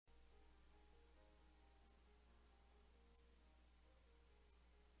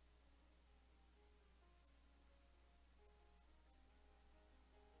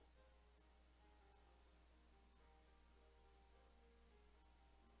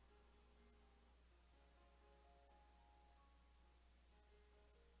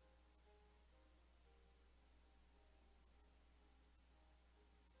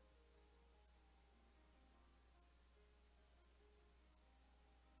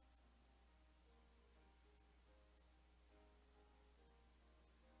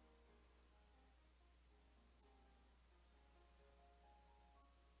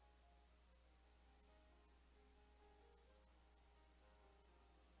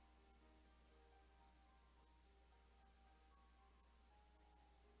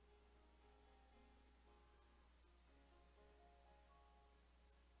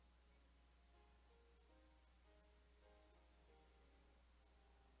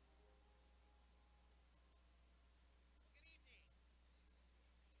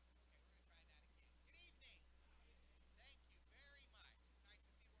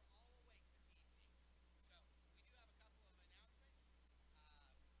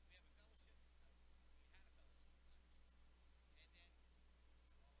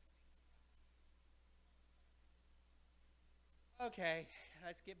Okay,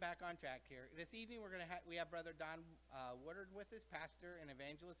 let's get back on track here. This evening we have Brother Don Woodard with us, pastor and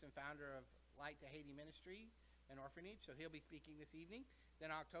evangelist and founder of Light to Haiti Ministry and Orphanage. So he'll be speaking this evening. Then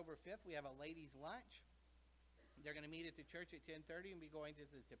October 5th, we have a ladies' lunch. They're going to meet at the church at 10:30 and be going to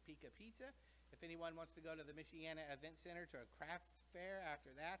the Topeka Pizza. If anyone wants to go to the Michiana Event Center to a craft fair after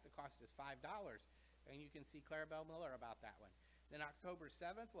that, the cost is $5. And you can see Clarabelle Miller about that one. Then October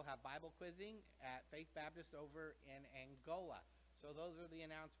 7th, we'll have Bible quizzing at Faith Baptist over in Angola. So those are the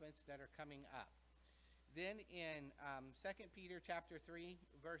announcements that are coming up. Then in 2 Peter chapter 3,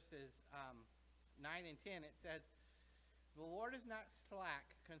 verses 9 and 10, it says, "The Lord is not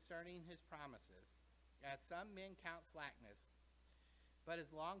slack concerning his promises, as some men count slackness, but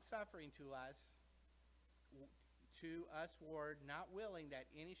is long-suffering to us ward, not willing that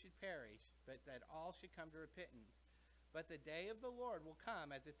any should perish, but that all should come to repentance. But the day of the Lord will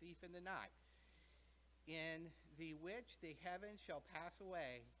come as a thief in the night, in the which the heavens shall pass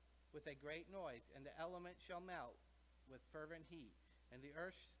away with a great noise, and the elements shall melt with fervent heat, and the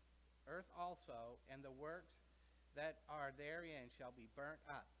earth also, and the works that are therein shall be burnt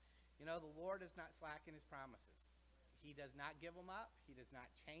up." You know, the Lord is not slack in his promises. He does not give them up. He does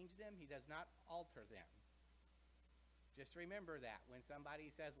not change them. He does not alter them. Just remember that. When somebody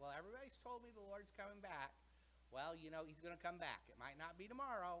says, well, everybody's told me the Lord's coming back, well, you know, he's going to come back. It might not be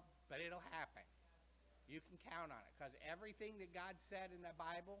tomorrow, but it'll happen. You can count on it, because everything that God said in the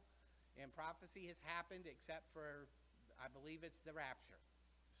Bible in prophecy has happened except for, I believe it's the rapture.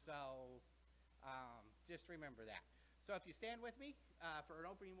 So just remember that. So if you stand with me for an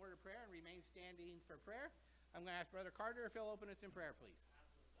opening word of prayer and remain standing for prayer, I'm going to ask Brother Carter if he'll open us in prayer, please.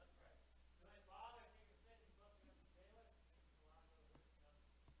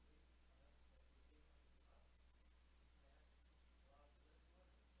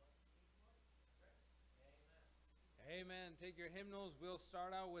 Amen. Take your hymnals. We'll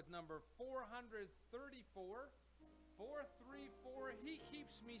start out with number 434. 434, He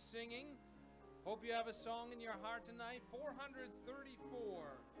Keeps Me Singing. Hope you have a song in your heart tonight.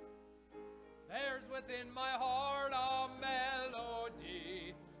 434. There's within my heart a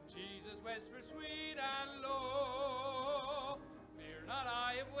melody, Jesus whispers sweet and low. Fear not,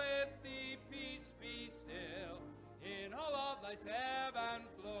 I am with thee, peace be still, in all of life's ebb and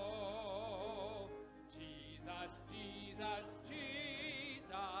flow. Jesus, Jesus,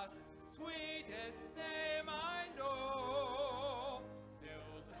 Jesus, sweetest name I know,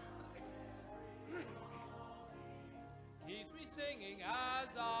 keeps me singing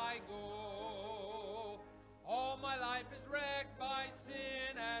as I go. All my life is wrecked by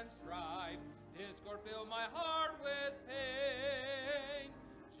sin and strife, discord filled my heart with pain.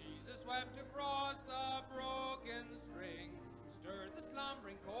 Jesus wept across the broken string, stirred the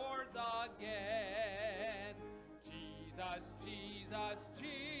slumbering chords again. Jesus, Jesus,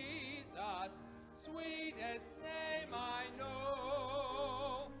 Jesus, sweetest name I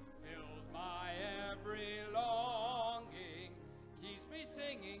know, fills my every longing, keeps me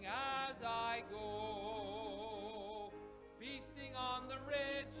singing as I go. Feasting on the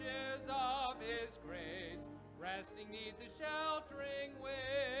riches of his grace, resting 'neath the sheltering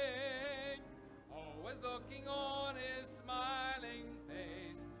wing, always looking on his smiling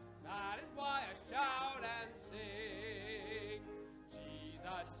face, that is why I shout and sing.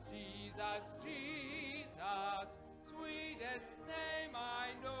 Jesus, Jesus, Jesus, sweetest name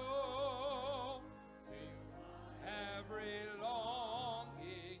I know, sing every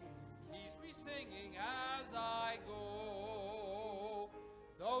longing, keeps me singing as I go.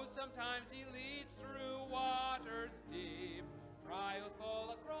 Though sometimes he leads through waters deep, trials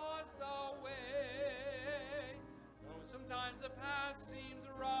fall across the way, though sometimes the path seems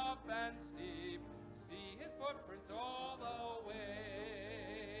rough and steep, see his footprints all the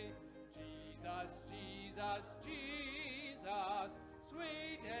way. Jesus, Jesus, Jesus,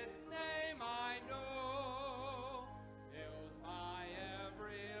 sweetest name I know, fills my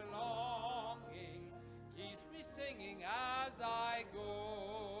every longing, keeps me singing as I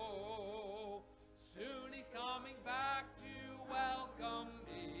go. Soon he's coming back to welcome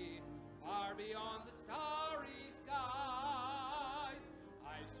me, far beyond the starry skies.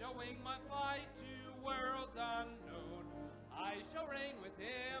 I shall wing my flight to worlds unknown, I shall reign with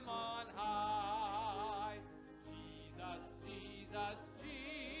him on high. Jesus, Jesus,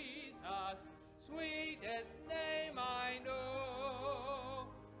 Jesus, sweetest name I know,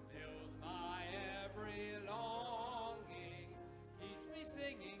 fills my every longing, keeps me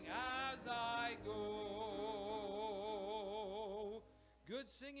singing as I go. Good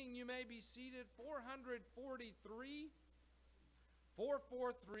singing. You may be seated. 443.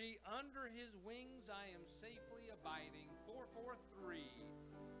 443, under his wings I am safely abiding. 443.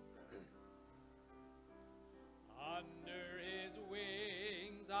 Under his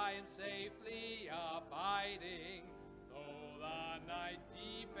wings I am safely abiding, though the night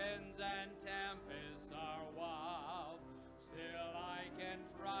deepens and tempests are wild. Still I can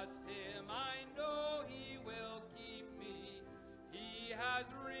trust him, I know he will keep me. He has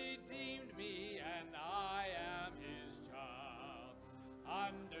redeemed me, and I am his child.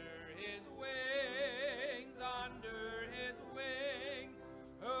 Under his wings,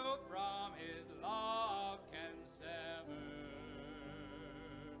 who from his love can sever?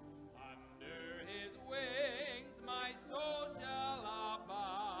 Under his wings my soul shall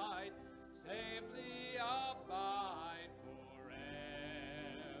abide, safely abide forever.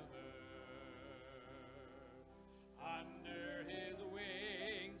 Under his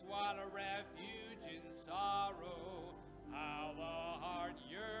wings, what a refuge in sorrow, how the heart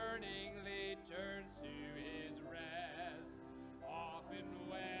yearningly turns to his rest. Often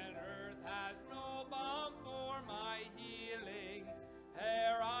when earth has no balm for my healing,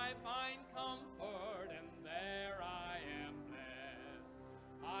 there I find comfort and there I am blessed.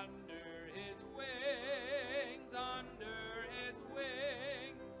 Under his wings,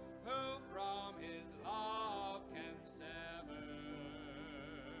 who from his love can sever?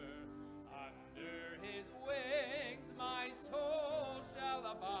 Under his wings my soul shall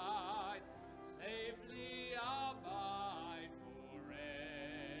abide, safely abide forever.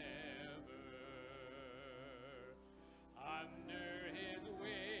 Under his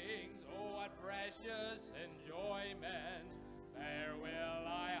wings, oh what precious enjoyment, there will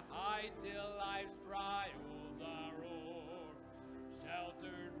I hide till life's trials are o'er.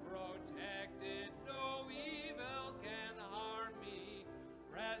 Sheltered, protected, no evil can harm me.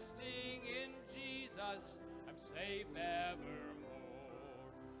 Resting in Jesus, I'm safe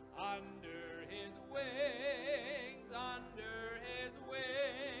evermore. Under his wings,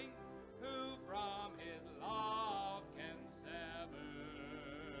 who from his love can sever?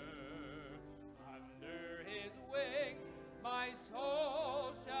 Under his wings, my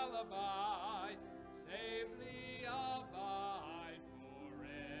soul shall abide, safely abide forever.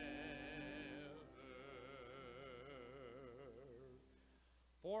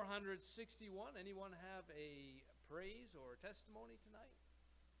 461, anyone have a praise or testimony tonight?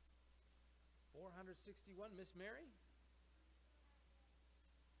 461, Miss Mary?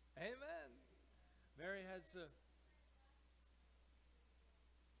 Amen. Mary has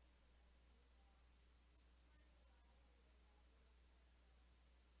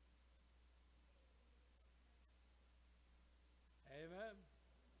Amen.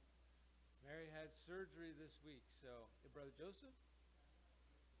 Mary had surgery this week, so Brother Joseph?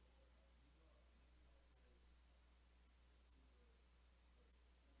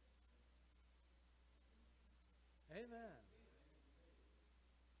 Amen.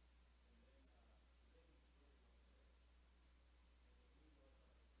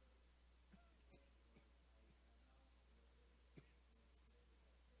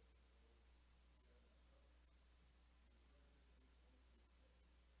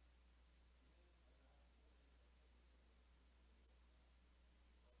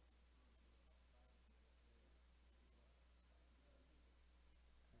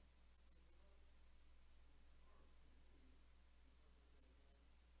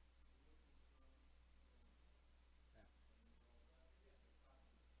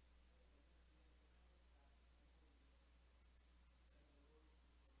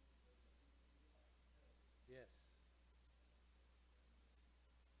 Yes.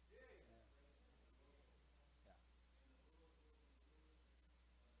 Yeah.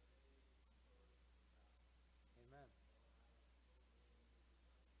 Amen.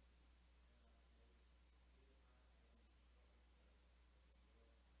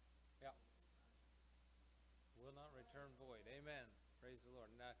 Yeah. Will not return void. Amen. Praise the Lord.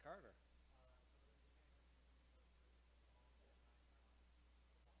 Now, Carter.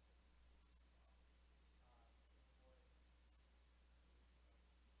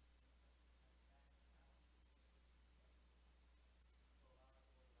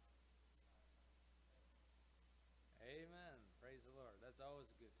 Amen. Praise the Lord. That's always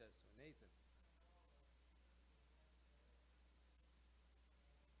a good testimony. Nathan.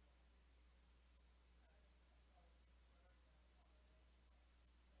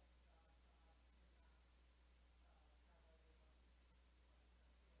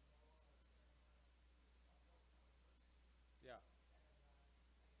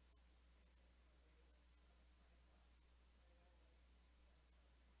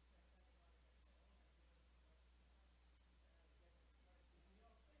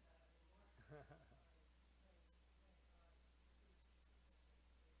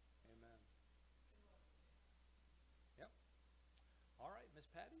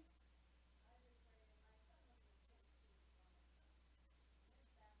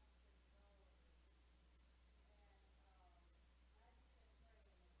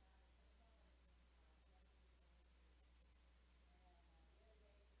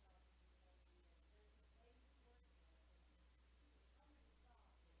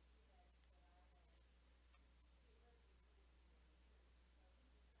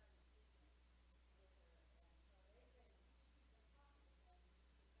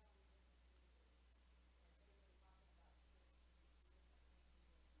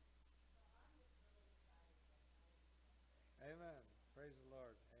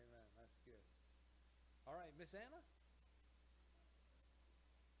 Miss Anna?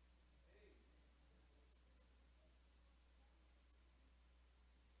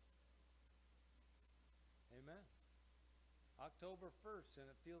 Amen. October 1st, and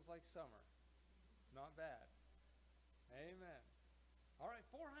it feels like summer. It's not bad. Amen. All right,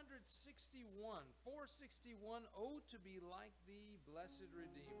 461. 461, Oh, to be like thee, blessed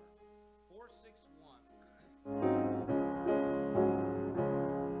Redeemer. 461.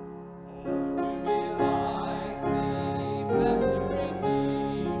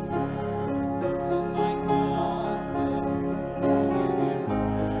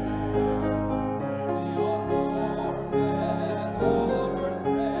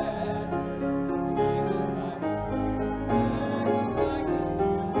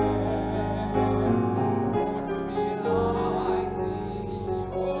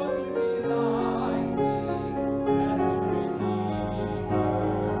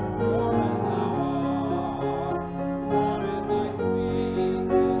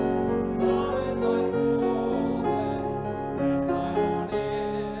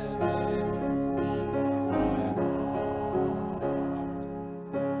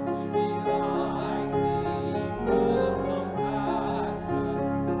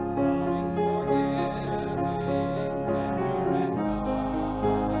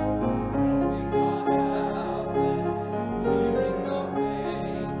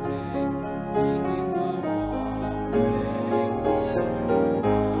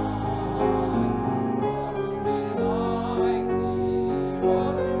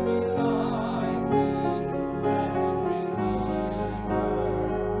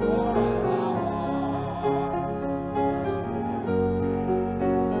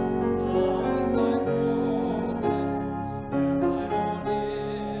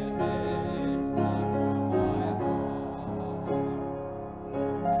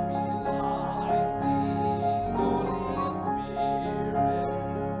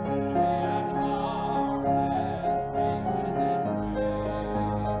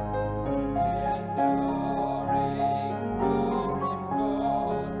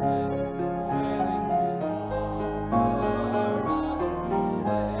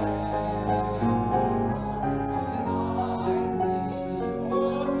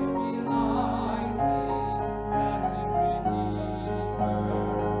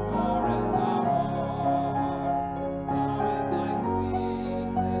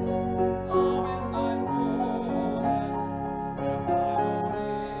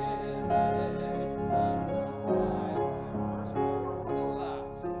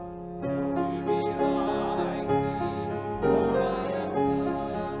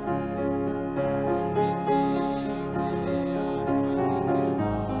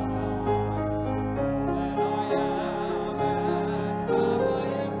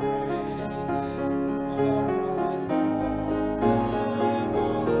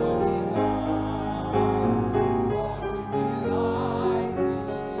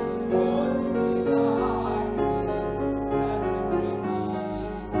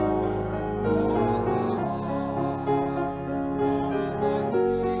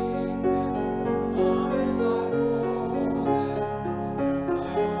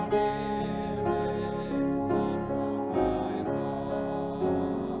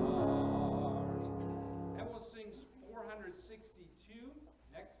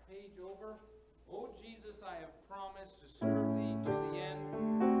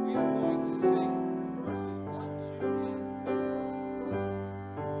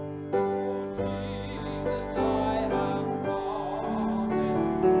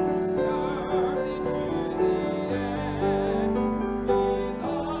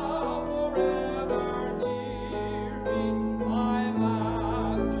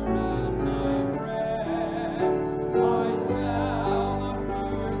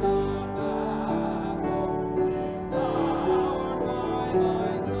 my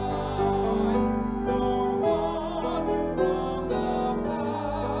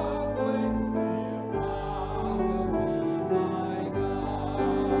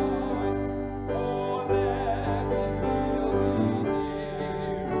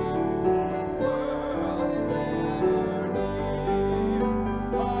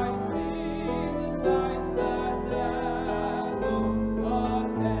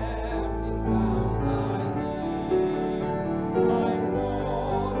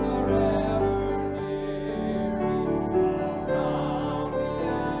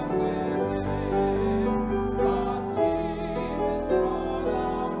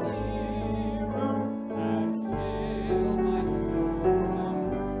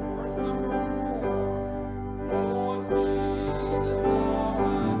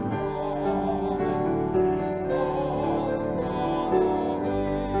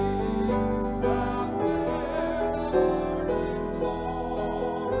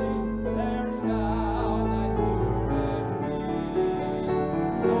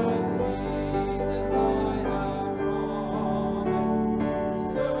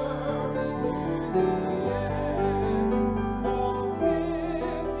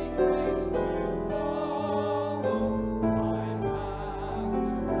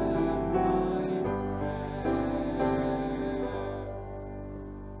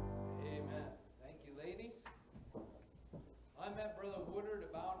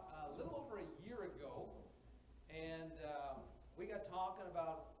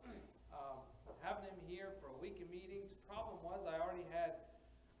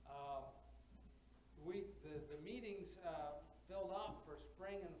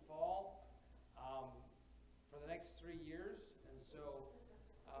 3 years, and so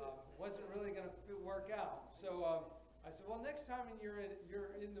wasn't really going to work out. So I said, well, next time you're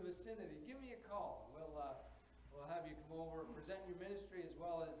in the vicinity, give me a call. We'll have you come over and present your ministry as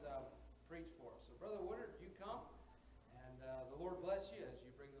well as preach for us. So, Brother Woodard, you come, and the Lord bless you as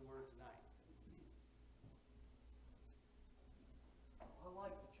you bring the word tonight. I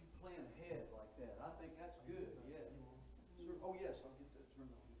like that you plan ahead like that. I think that's good. Yeah. Sir, oh yes, I'll get that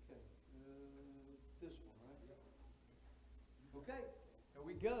turned on. Okay. This one, right? Okay. There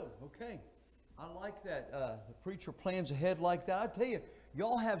we go. Okay. I like that. The preacher plans ahead like that. I tell you,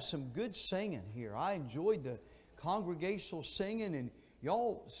 y'all have some good singing here. I enjoyed the congregational singing, and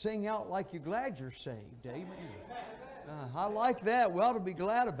y'all sing out like you're glad you're saved. Amen. I like that. We ought to be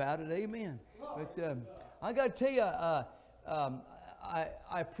glad about it. Amen. But I got to tell you,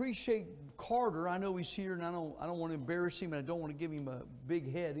 I appreciate Carter. I know he's here, and I don't want to embarrass him, and I don't want to give him a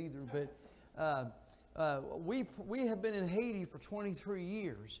big head either. But we have been in Haiti for 23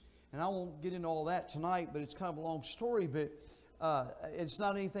 years, and I won't get into all that tonight. But it's kind of a long story. But it's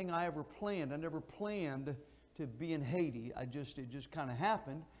not anything I ever planned. I never planned to be in Haiti. It just kind of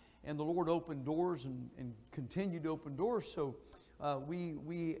happened, and the Lord opened doors and continued to open doors. So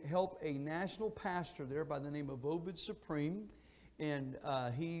we help a national pastor there by the name of Woodard Supreme. And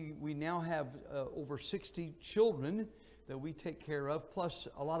we now have over 60 children that we take care of, plus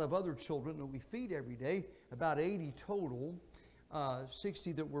a lot of other children that we feed every day, about 80 total,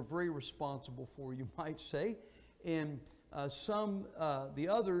 60 that we're very responsible for, you might say. And the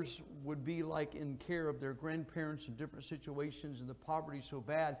others would be like in care of their grandparents in different situations, and the poverty so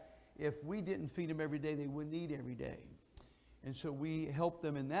bad, if we didn't feed them every day, they wouldn't eat every day. And so we help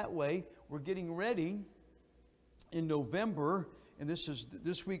them in that way. We're getting ready in November. And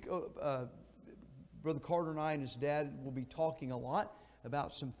this week, Brother Carter and I and his dad will be talking a lot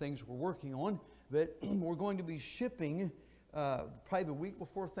about some things we're working on. But we're going to be shipping, probably the week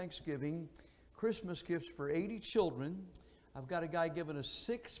before Thanksgiving, Christmas gifts for 80 children. I've got a guy giving us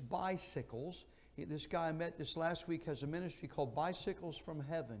 6 bicycles. This guy I met this last week has a ministry called Bicycles from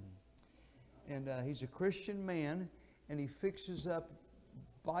Heaven. And he's a Christian man, and he fixes up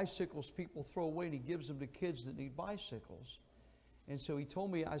bicycles people throw away, and he gives them to kids that need bicycles. And so he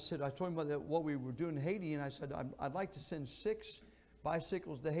told me, I told him about what we were doing in Haiti, and I said, I'd like to send 6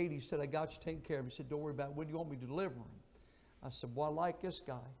 bicycles to Haiti. He said, I got you taken care of. He said, don't worry about it. When do you want me to deliver them? I said, well, I like this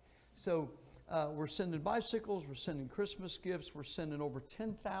guy. So we're sending bicycles, we're sending Christmas gifts, we're sending over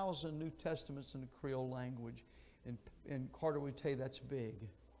 10,000 New Testaments in the Creole language. And Carter would tell you that's big.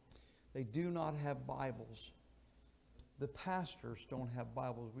 They do not have Bibles. The pastors don't have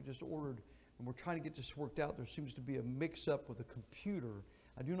Bibles. We just ordered, and we're trying to get this worked out. There seems to be a mix-up with a computer.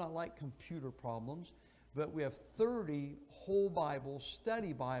 I do not like computer problems, but we have 30 whole Bibles,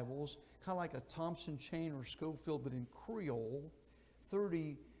 study Bibles, kind of like a Thompson Chain or Schofield, but in Creole,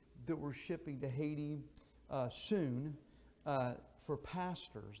 30 that we're shipping to Haiti soon for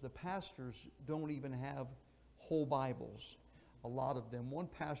pastors. The pastors don't even have whole Bibles, a lot of them. One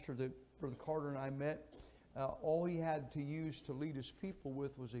pastor that Brother Carter and I met, all he had to use to lead his people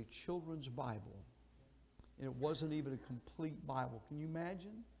with was a children's Bible. And it wasn't even a complete Bible. Can you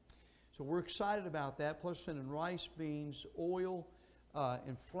imagine? So we're excited about that, plus sending rice, beans, oil,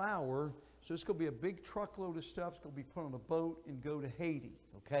 and flour. So it's going to be a big truckload of stuff. It's going to be put on a boat and go to Haiti,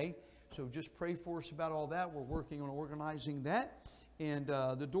 okay? So just pray for us about all that. We're working on organizing that. And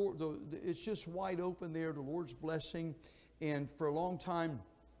the door, it's just wide open there, the Lord's blessing. And for a long time,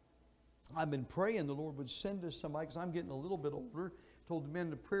 I've been praying the Lord would send us somebody, because I'm getting a little bit older. Told the men in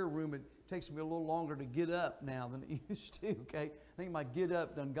the prayer room it takes me a little longer to get up now than it used to, okay? I think my get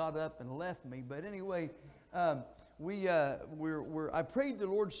up done got up and left me. But anyway, I prayed the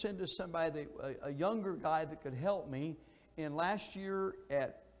Lord send us somebody, a younger guy that could help me. And last year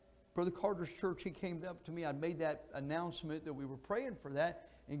at Brother Carter's church, he came up to me. I made that announcement that we were praying for that.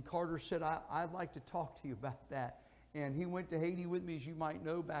 And Carter said, I'd like to talk to you about that. And he went to Haiti with me, as you might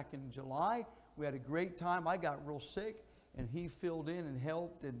know, back in July. We had a great time. I got real sick, and he filled in and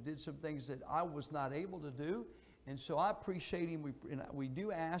helped and did some things that I was not able to do. And so I appreciate him. We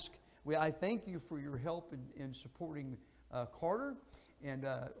do ask. I thank you for your help in supporting Carter. And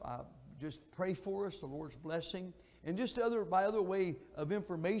just pray for us, the Lord's blessing. And just by other way of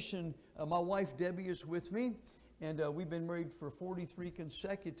information, my wife Debbie is with me. And we've been married for 43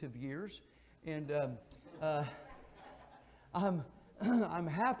 consecutive years. And I'm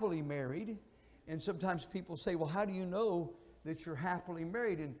happily married, and sometimes people say, well, how do you know that you're happily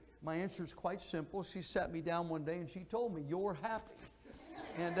married? And my answer is quite simple. She sat me down one day and she told me, you're happy.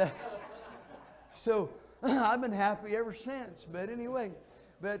 And so I've been happy ever since. But anyway,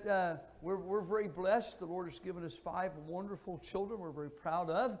 But we're very blessed. The Lord has given us 5 wonderful children we're very proud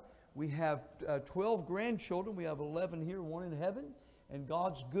of. We have 12 grandchildren. We have 11 here, 1 in heaven. And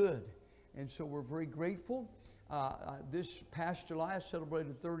God's good. And so we're very grateful. This past July, I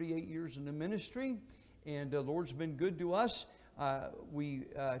celebrated 38 years in the ministry. And the Lord's been good to us. We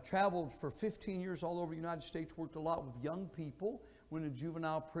traveled for 15 years all over the United States, worked a lot with young people, went to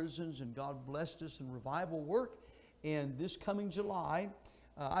juvenile prisons, and God blessed us in revival work. And this coming July,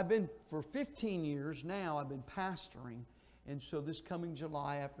 I've been for 15 years now, I've been pastoring. And so this coming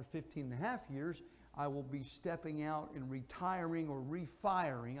July, after 15 and a half years, I will be stepping out and retiring or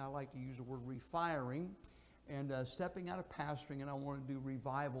refiring. I like to use the word refiring. And stepping out of pastoring, and I want to do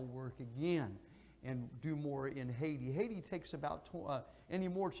revival work again and do more in Haiti. Haiti takes about,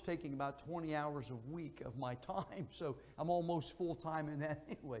 anymore it's taking about 20 hours a week of my time. So I'm almost full-time in that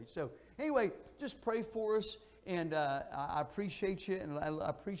anyway. So anyway, just pray for us. And I appreciate you, and I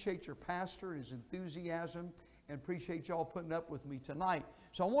appreciate your pastor, his enthusiasm, and appreciate y'all putting up with me tonight.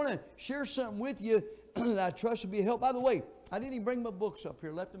 So I want to share something with you that I trust will be a help. By the way, I didn't even bring my books up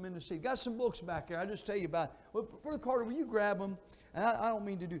here, left them in the seat. Got some books back there. I'll just tell you about it. Well, Brother Carter, will you grab them? And I don't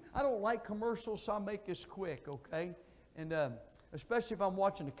mean to do, I don't like commercials, so I'll make this quick, okay? And especially if I'm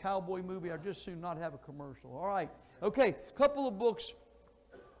watching a cowboy movie, I'd just soon not have a commercial. All right, okay, a couple of books.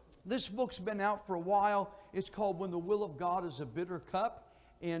 This book's been out for a while. It's called When the Will of God is a Bitter Cup.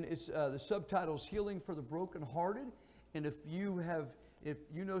 And it's the subtitle is Healing for the Brokenhearted. And if you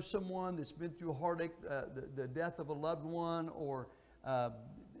know someone that's been through a heartache, the death of a loved one, or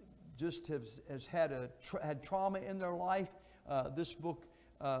just has had trauma in their life, this book,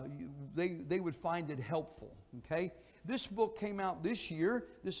 they would find it helpful. Okay? This book came out this year.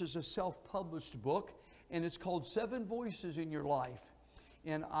 This is a self-published book, and it's called 7 Voices in Your Life.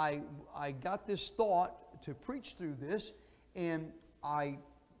 And I got this thought to preach through this, and I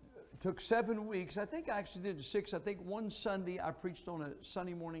took 7 weeks. I think I actually did 6. I think one Sunday I preached on a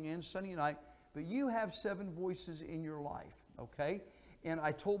Sunday morning and Sunday night. But you have 7 voices in your life, okay? And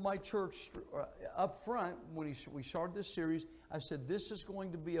I told my church up front when we started this series, I said, this is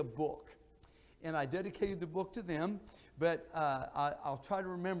going to be a book. And I dedicated the book to them. But I'll try to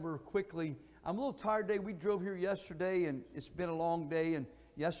remember quickly. I'm a little tired today. We drove here yesterday, and it's been a long day, and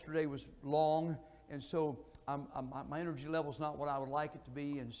yesterday was long. And so my energy level is not what I would like it to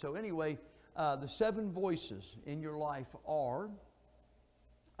be. And so anyway, the 7 voices in your life are,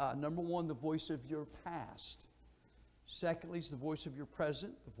 number 1, the voice of your past. Secondly, is the voice of your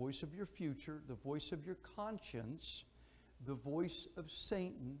present, the voice of your future, the voice of your conscience, the voice of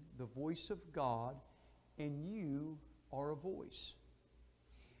Satan, the voice of God, and you are a voice.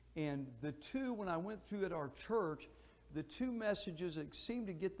 And the 2, when I went through at our church, the 2 messages that seemed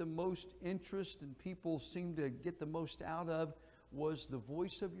to get the most interest and people seemed to get the most out of was the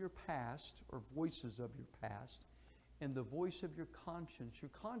voice of your past, or voices of your past, and the voice of your conscience.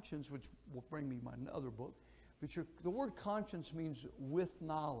 Your conscience, which will bring me my other book, but the word conscience means with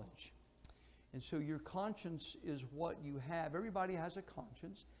knowledge. And so your conscience is what you have. Everybody has a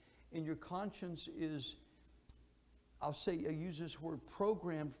conscience, and your conscience is, I use this word,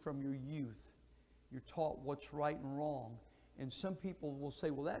 programmed from your youth. You're taught what's right and wrong. And some people will say,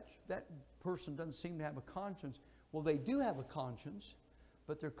 well, that person doesn't seem to have a conscience. Well, they do have a conscience,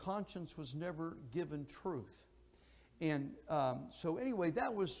 but their conscience was never given truth. And so anyway,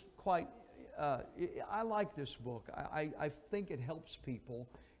 that was quite, I like this book. I think it helps people.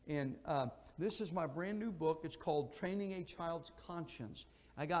 And this is my brand new book. It's called Training a Child's Conscience.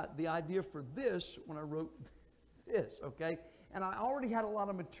 I got the idea for this when I wrote this, okay? And I already had a lot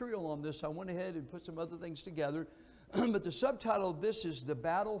of material on this. I went ahead and put some other things together. But the subtitle of this is The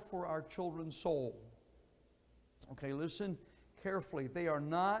Battle for Our Children's Soul. Okay, listen carefully. They are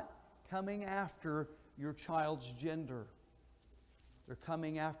not coming after your child's gender. They're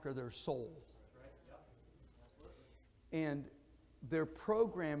coming after their soul. And they're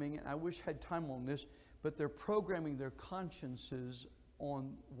programming, and I wish I had time on this, but they're programming their consciences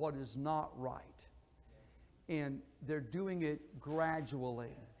on what is not right. And they're doing it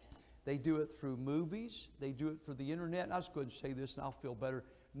gradually. They do it through movies. They do it through the internet. And I'll just go ahead and say this, and I'll feel better.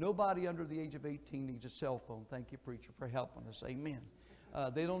 Nobody under the age of 18 needs a cell phone. Thank you, preacher, for helping us. Amen.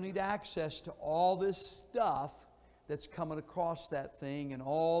 They don't need access to all this stuff that's coming across that thing and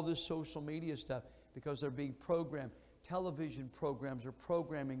all this social media stuff, because they're being programmed. Television programs are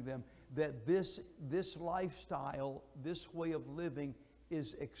programming them that this lifestyle, this way of living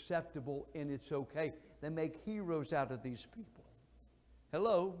is acceptable and it's okay. They make heroes out of these people.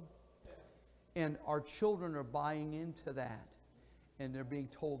 Hello? And our children are buying into that. And they're being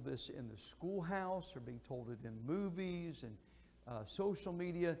told this in the schoolhouse. They're being told it in movies. And social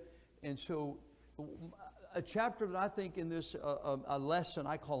media. And so a chapter that I think in this, a lesson,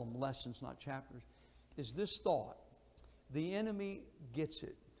 I call them lessons, not chapters, is this thought. The enemy gets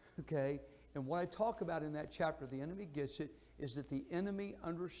it, okay? And what I talk about in that chapter, the enemy gets it, is that the enemy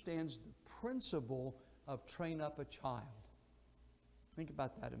understands the principle of train up a child. Think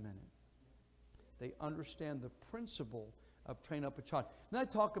about that a minute. They understand the principle of train up a child. And I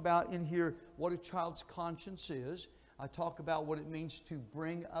talk about in here what a child's conscience is. I talk about what it means to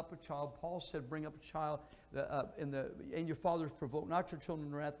bring up a child. Paul said, bring up a child, and your fathers provoke not your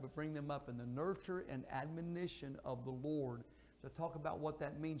children to wrath, but bring them up in the nurture and admonition of the Lord. So talk about what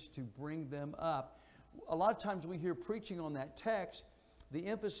that means to bring them up. A lot of times we hear preaching on that text, the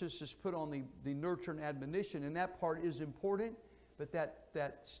emphasis is put on the nurture and admonition, and that part is important, but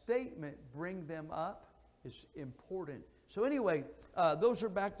that statement, bring them up, is important. So anyway, those are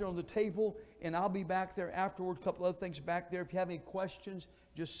back there on the table, and I'll be back there afterward. A couple other things back there. If you have any questions,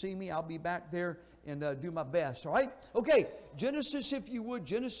 just see me. I'll be back there and do my best. All right? Okay, Genesis, if you would.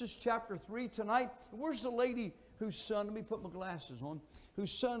 Genesis chapter 3 tonight. Where's the lady whose son, let me put my glasses on,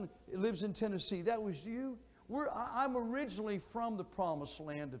 whose son lives in Tennessee? That was you? I'm originally from the promised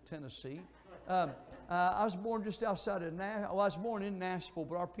land of Tennessee. I was born just outside of Nashville. Well, I was born in Nashville,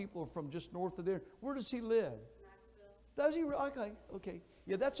 but our people are from just north of there. Where does he live? Does he? Okay, okay.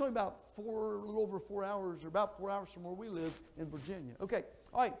 Yeah, that's only about a little over 4 hours, or about 4 hours from where we live in Virginia. Okay,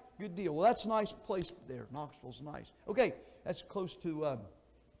 all right, good deal. Well, that's a nice place there. Knoxville's nice. Okay, that's close to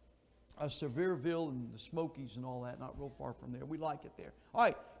Sevierville and the Smokies and all that, not real far from there. We like it there. All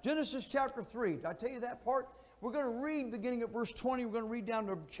right, Genesis chapter 3. Did I tell you that part? We're going to read beginning at verse 20. We're going to read down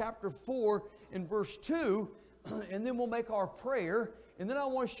to chapter 4 and verse 2, and then we'll make our prayer. And then I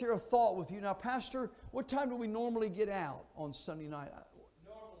want to share a thought with you. Now, Pastor, what time do we normally get out on Sunday night?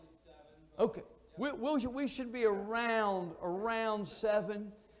 Normally 7. Okay. We should be around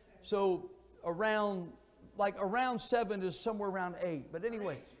 7. So around 7 is somewhere around 8. But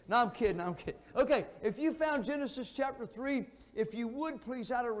anyway, no, I'm kidding. Okay, if you found Genesis chapter 3, if you would,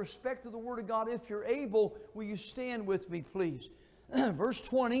 please, out of respect to the Word of God, if you're able, will you stand with me, please? Verse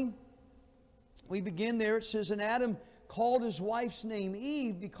 20, we begin there. It says, and Adam called his wife's name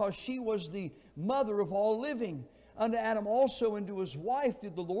Eve, because she was the mother of all living. Unto Adam also and to his wife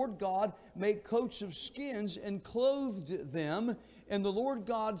did the Lord God make coats of skins, and clothed them. And the Lord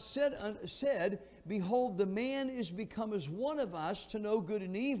God said, behold, the man is become as one of us to know good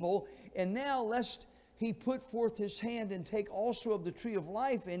and evil. And now lest he put forth his hand and take also of the tree of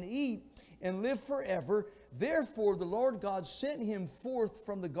life and eat and live forever. Therefore the Lord God sent him forth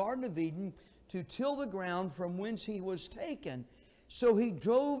from the Garden of Eden to till the ground from whence he was taken. So he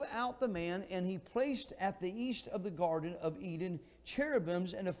drove out the man, and he placed at the east of the Garden of Eden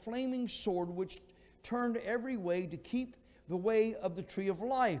cherubims and a flaming sword, which turned every way to keep the way of the tree of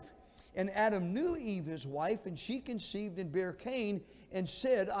life. And Adam knew Eve his wife, and she conceived and bare Cain, and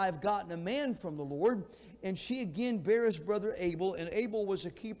said, I have gotten a man from the Lord. And she again bare his brother Abel, and Abel was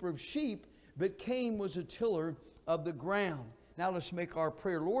a keeper of sheep, but Cain was a tiller of the ground. Now let's make our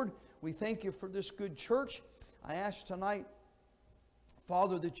prayer. Lord, we thank you for this good church. I ask tonight,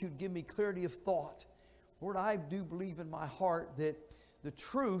 Father, that you'd give me clarity of thought. Lord, I do believe in my heart that the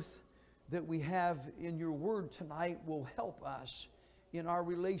truth that we have in your word tonight will help us in our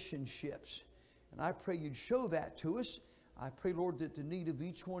relationships. And I pray you'd show that to us. I pray, Lord, that the need of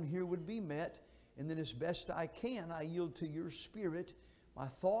each one here would be met. And then as best I can, I yield to your Spirit, my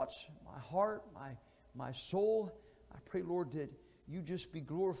thoughts, my heart, my soul. I pray, Lord, that you just be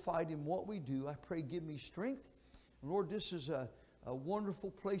glorified in what we do. I pray, give me strength. Lord, this is a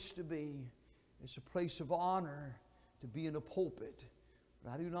wonderful place to be. It's a place of honor to be in a pulpit.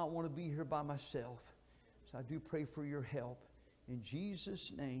 But I do not want to be here by myself. So I do pray for your help. In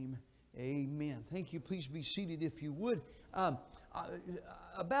Jesus' name, amen. Thank you. Please be seated if you would. I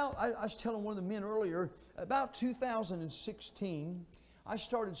was telling one of the men earlier, about 2016, I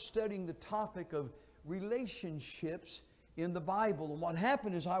started studying the topic of relationships in the Bible. And what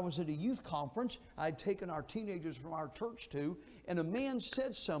happened is I was at a youth conference I'd taken our teenagers from our church to, and a man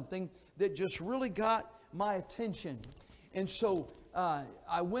said something that just really got my attention. And so I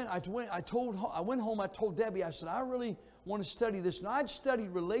went home, I told Debbie, I said, I really want to study this. And I'd studied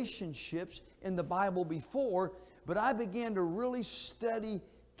relationships in the Bible before, but I began to really study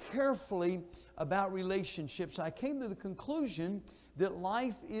carefully about relationships. I came to the conclusion that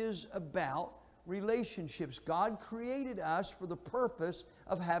life is about relationships. God created us for the purpose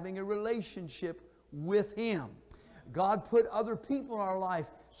of having a relationship with Him. God put other people in our life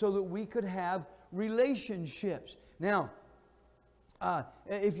so that we could have relationships. Now,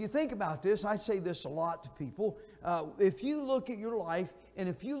 if you think about this, I say this a lot to people. If you look at your life, and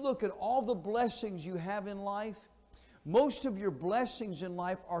if you look at all the blessings you have in life, most of your blessings in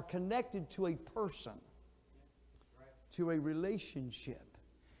life are connected to a person, to a relationship.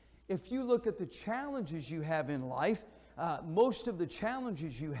 If you look at the challenges you have in life, most of the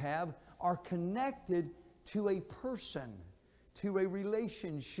challenges you have are connected to a person, to a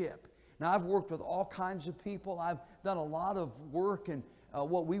relationship. Now, I've worked with all kinds of people. I've done a lot of work in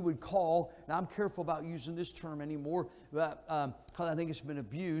what we would call, now I'm careful about using this term anymore, but, because I think it's been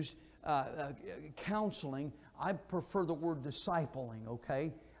abused, counseling. I prefer the word discipling,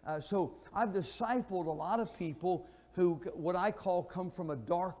 okay? So I've discipled a lot of people who, what I call, come from a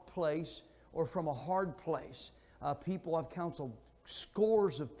dark place or from a hard place. People, I've counseled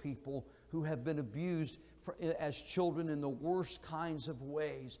scores of people who have been abused as children in the worst kinds of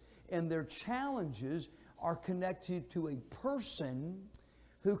ways. And their challenges are connected to a person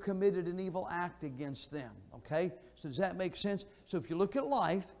who committed an evil act against them, okay? So does that make sense? So if you look at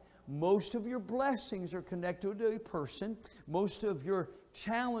life, most of your blessings are connected to a person. Most of your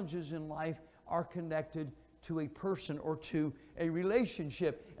challenges in life are connected to a person or to a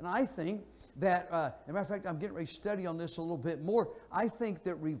relationship. And I think that, as a matter of fact, I'm getting ready to study on this a little bit more. I think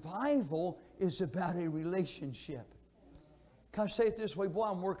that revival is about a relationship. Can I say it this way? Boy,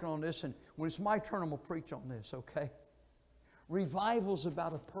 I'm working on this, and when it's my turn, I'm going to preach on this, okay? Revival's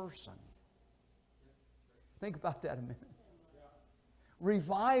about a person. Think about that a minute.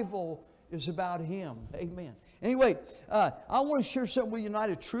 Revival is about Him. Amen. Anyway, I want to share something with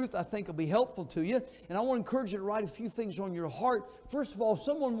United Truth I think will be helpful to you. And I want to encourage you to write a few things on your heart. First of all,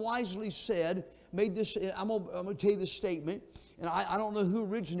 someone wisely said, made this, I'm going to tell you this statement. And I don't know who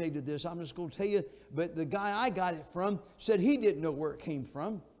originated this. I'm just going to tell you. But the guy I got it from said he didn't know where it came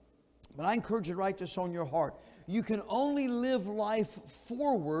from. But I encourage you to write this on your heart. You can only live life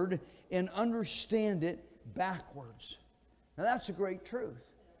forward and understand it backwards. Now that's a great truth.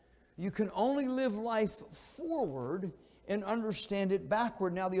 You can only live life forward and understand it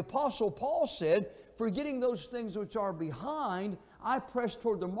backward. Now the Apostle Paul said, forgetting those things which are behind, I press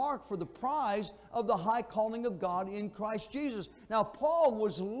toward the mark for the prize of the high calling of God in Christ Jesus. Now Paul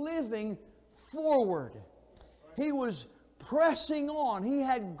was living forward. He was pressing on. He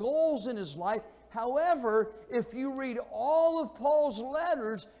had goals in his life. However, if you read all of Paul's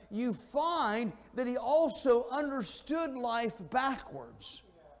letters, you find that he also understood life backwards.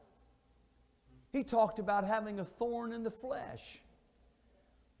 He talked about having a thorn in the flesh,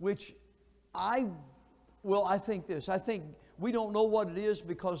 which I think this. I think we don't know what it is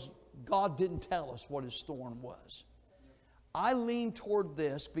because God didn't tell us what his thorn was. I lean toward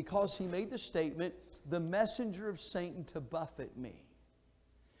this because he made the statement, the messenger of Satan to buffet me.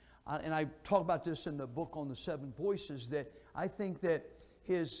 And I talk about this in the book on the 7 voices, that I think that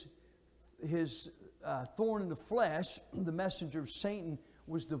his thorn in the flesh, the messenger of Satan,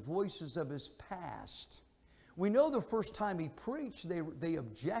 was the voices of his past. We know the first time he preached, they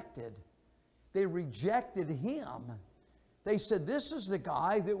objected. They rejected him. They said, this is the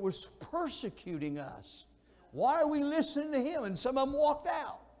guy that was persecuting us. Why are we listening to him? And some of them walked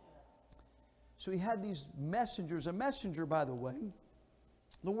out. So he had these messengers. A messenger, by the way,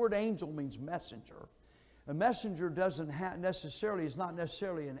 the word angel means messenger. A messenger is not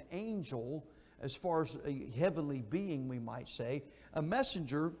necessarily an angel as far as a heavenly being, we might say. A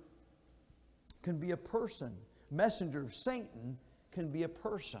messenger can be a person. Messenger of Satan can be a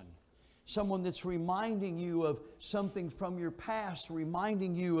person. Someone that's reminding you of something from your past,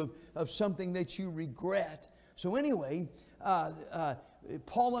 reminding you of something that you regret. So anyway,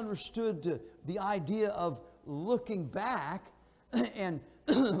 Paul understood the idea of looking back and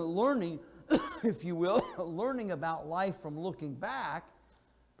learning, if you will, learning about life from looking back,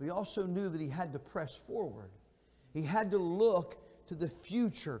 but he also knew that he had to press forward. He had to look to the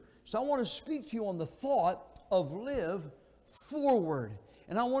future. So I want to speak to you on the thought of live forward.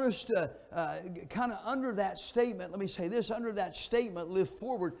 And I want us to kind of under that statement, let me say this, under that statement, live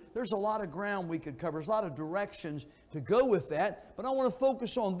forward, there's a lot of ground we could cover. There's a lot of directions to go with that. But I want to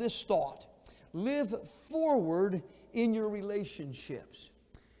focus on this thought. Live forward in your relationships.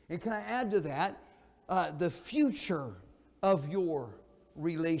 And can I add to that, the future of your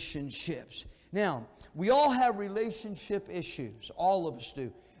relationships. Now, we all have relationship issues. All of us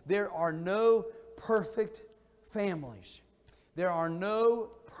do. There are no perfect families. There are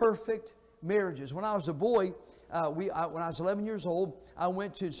no perfect marriages. When I was a boy, when I was 11 years old, I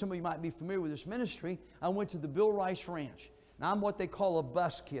went to, some of you might be familiar with this ministry, I went to the Bill Rice Ranch. Now, I'm what they call a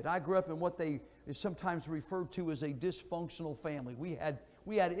bus kid. I grew up in what they is sometimes referred to as a dysfunctional family. We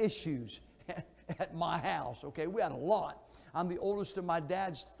had issues at my house, okay? We had a lot. I'm the oldest of my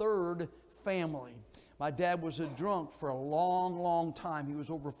dad's third family. My dad was a drunk for a long, long time. He was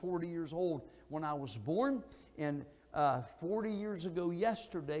over 40 years old when I was born. And 40 years ago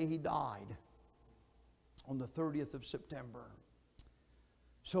yesterday, he died on the 30th of September.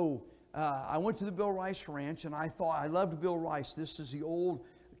 So I went to the Bill Rice Ranch, and I thought, I loved Bill Rice. This is the old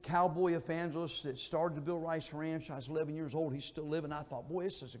cowboy evangelist that started the Bill Rice Ranch. I was 11 years old. He's still living. I thought, boy,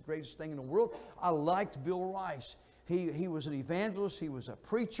 this is the greatest thing in the world. I liked Bill Rice. He was an evangelist. He was a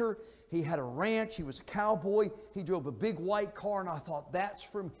preacher. He had a ranch. He was a cowboy. He drove a big white car, and I thought, that's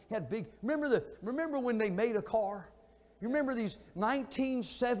from, he had big, remember when they made a car? You remember these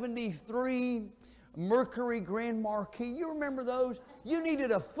 1973 Mercury Grand Marquis? You remember those? You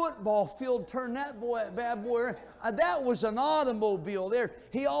needed a football field, turn that bad boy around. That was an automobile there.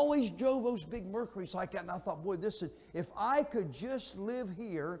 He always drove those big Mercuries like that, and I thought, boy, this is, if I could just live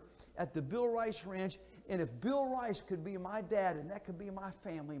here at the Bill Rice Ranch, and if Bill Rice could be my dad and that could be my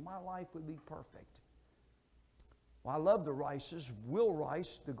family, my life would be perfect. Well, I love the Rices. Will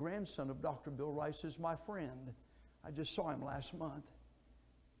Rice, the grandson of Dr. Bill Rice, is my friend. I just saw him last month.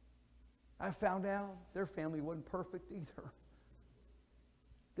 I found out their family wasn't perfect either.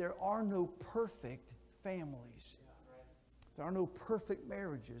 There are no perfect families. There are no perfect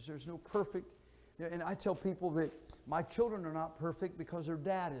marriages. There's no perfect, and I tell people that my children are not perfect because their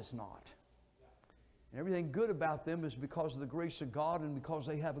dad is not. And everything good about them is because of the grace of God and because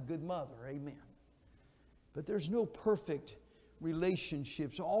they have a good mother. Amen. But there's no perfect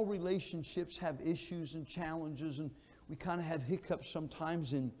relationships. All relationships have issues and challenges, and we kind of have hiccups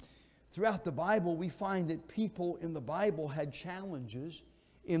sometimes. And throughout the Bible, we find that people in the Bible had challenges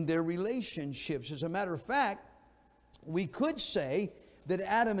in their relationships. As a matter of fact, we could say that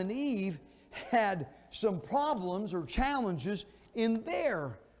Adam and Eve had some problems or challenges in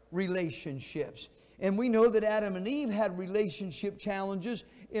their relationships. And we know that Adam and Eve had relationship challenges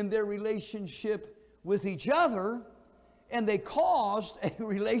in their relationship with each other, and they caused a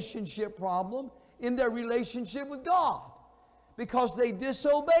relationship problem in their relationship with God because they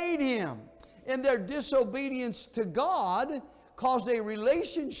disobeyed Him. And their disobedience to God caused a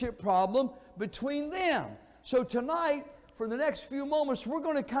relationship problem between them. So tonight, for the next few moments, we're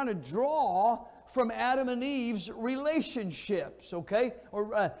going to kind of draw from Adam and Eve's relationships, okay?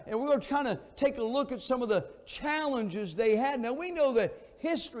 And we're going to kind of take a look at some of the challenges they had. Now, we know the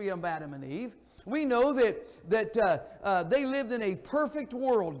history of Adam and Eve. We know that they lived in a perfect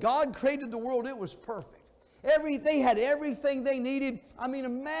world. God created the world. It was perfect. They had everything they needed. I mean,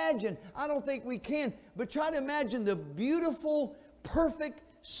 imagine, I don't think we can, but try to imagine the beautiful, perfect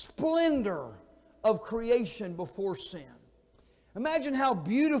splendor of creation before sin. Imagine how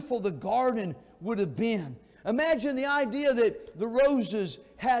beautiful the garden would have been. Imagine the idea that the roses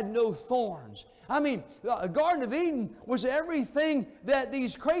had no thorns. I mean, the Garden of Eden was everything that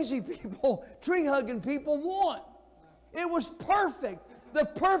these crazy people, tree-hugging people want. It was perfect. The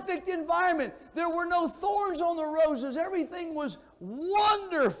perfect environment. There were no thorns on the roses. Everything was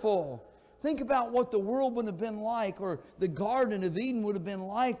wonderful. Think about what the world would have been like, or the Garden of Eden would have been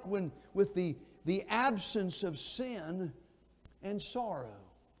like when, with the absence of sin and sorrow.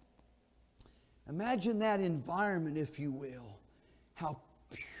 Imagine that environment, if you will. How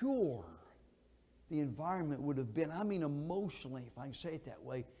pure the environment would have been. I mean, emotionally, if I can say it that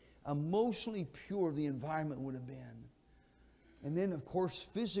way, emotionally pure the environment would have been. And then, of course,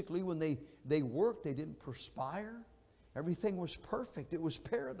 physically, when they worked, they didn't perspire. Everything was perfect. It was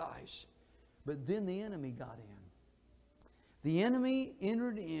paradise. But then the enemy got in. The enemy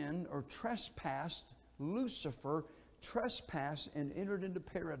entered in, or trespassed, Lucifer trespassed and entered into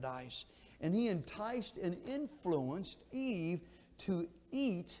paradise. And he enticed and influenced Eve to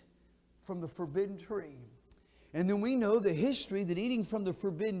eat from the forbidden tree. And then we know the history that eating from the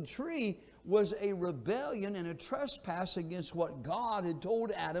forbidden tree was a rebellion and a trespass against what God had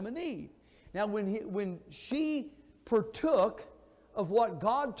told Adam and Eve. Now, when she partook of what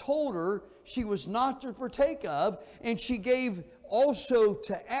God told her she was not to partake of, and she gave also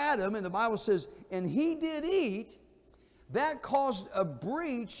to Adam, and the Bible says, and he did eat, that caused a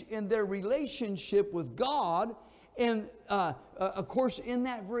breach in their relationship with God. And of course, in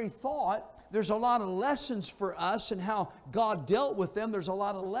that very thought, there's a lot of lessons for us in how God dealt with them. There's a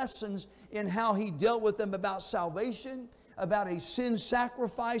lot of lessons in how He dealt with them about salvation, about a sin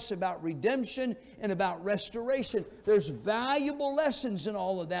sacrifice, about redemption, and about restoration. There's valuable lessons in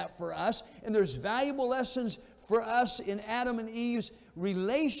all of that for us, and there's valuable lessons for us in Adam and Eve's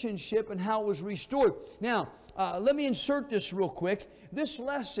relationship and how it was restored. Now, let me insert this real quick. This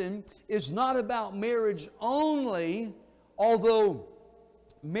lesson is not about marriage only, although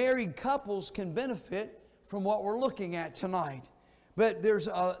married couples can benefit from what we're looking at tonight. But there's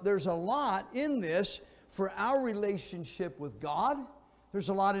a lot in this for our relationship with God. There's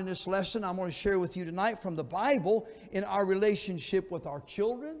a lot in this lesson I'm going to share with you tonight from the Bible in our relationship with our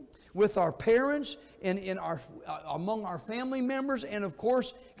children, with our parents, and among our family members. And of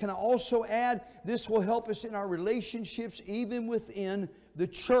course, can I also add, this will help us in our relationships even within the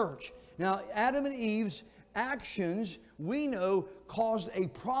church. Now, Adam and Eve's actions, we know, caused a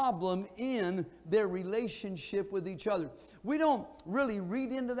problem in their relationship with each other. We don't really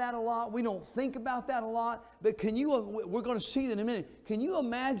read into that a lot. We don't think about that a lot. But we're going to see that in a minute. Can you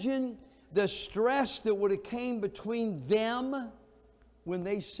imagine the stress that would have came between them when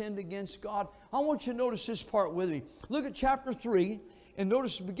they sinned against God? I want you to notice this part with me. Look at chapter 3 and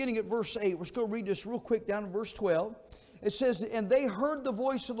notice beginning at verse 8. We're just going to read this real quick down to verse 12. It says, "And they heard the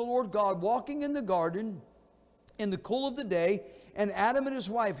voice of the Lord God walking in the garden in the cool of the day, and Adam and his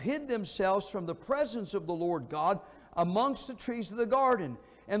wife hid themselves from the presence of the Lord God amongst the trees of the garden.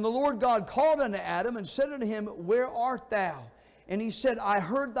 And the Lord God called unto Adam and said unto him, Where art thou? And he said, I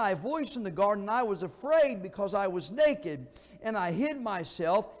heard thy voice in the garden, and I was afraid because I was naked, and I hid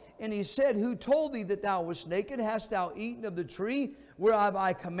myself. And he said, Who told thee that thou wast naked? Hast thou eaten of the tree whereof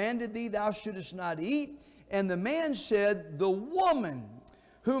I commanded thee thou shouldest not eat? And the man said, The woman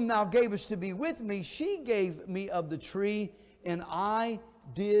whom thou gavest to be with me, she gave me of the tree, and I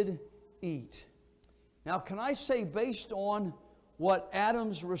did eat. Now, can I say, based on what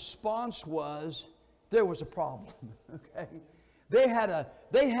Adam's response was, there was a problem. Okay, they had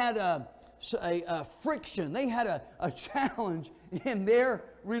a friction. They had a challenge in their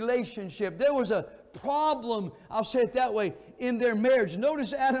relationship. There was a problem, I'll say it that way, in their marriage.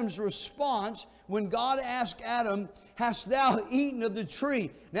 Notice Adam's response when God asked Adam, Hast thou eaten of the tree?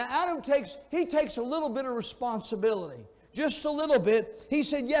 Now Adam takes a little bit of responsibility. Just a little bit. He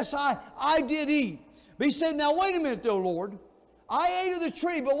said, Yes, I did eat. But he said, Now wait a minute though, Lord. I ate of the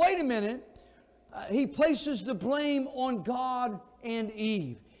tree, but wait a minute. He places the blame on God and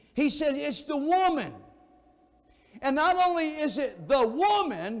Eve. He said, It's the woman. And not only is it the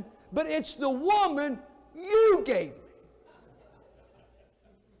woman, but it's the woman you gave me.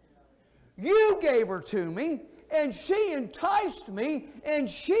 You gave her to me, and she enticed me, and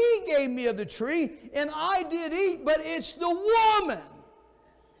she gave me of the tree, and I did eat, but it's the woman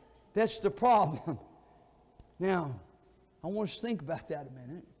that's the problem. Now, I want us to think about that a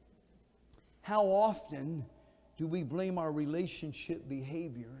minute. How often do we blame our relationship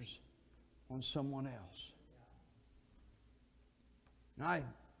behaviors on someone else? Now, it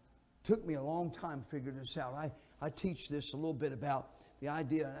took me a long time to figure this out. I teach this a little bit about the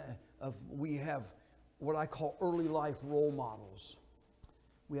idea of we have what I call early life role models.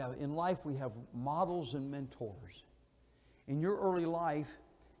 In life we have models and mentors. In your early life,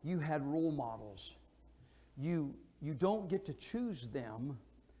 you had role models. You don't get to choose them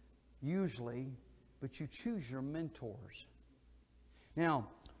usually, but you choose your mentors. Now,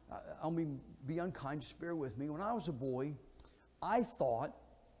 I'll be unkind, just bear with me. When I was a boy, I thought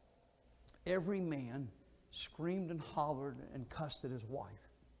every man screamed and hollered and cussed at his wife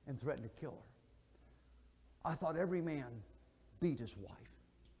and threatened to kill her. I thought every man beat his wife.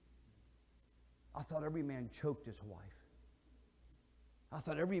 I thought every man choked his wife. I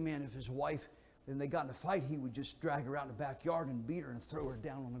thought every man, if his wife, and they got in a fight, he would just drag her out in the backyard and beat her and throw her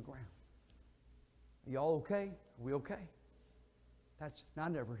down on the ground. Are y'all okay? Are we okay? Now, I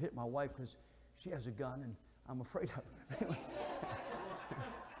never hit my wife because she has a gun and I'm afraid of her.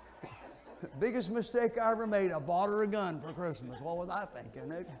 Biggest mistake I ever made, I bought her a gun for Christmas. What was I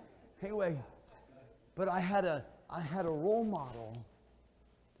thinking? Anyway, but I had a role model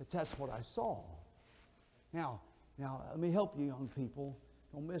that's what I saw. Now, let me help you young people.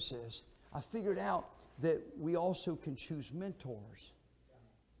 Don't miss this. I figured out that we also can choose mentors.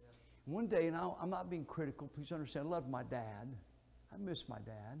 One day, and I'm not being critical, please understand, I love my dad. I miss my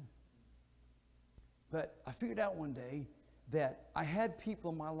dad. But I figured out one day that I had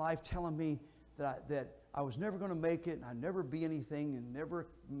people in my life telling me that I was never going to make it, and I'd never be anything, and never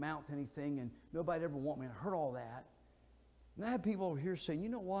amount to anything, and nobody'd ever want me. And I heard all that. And I had people over here saying, you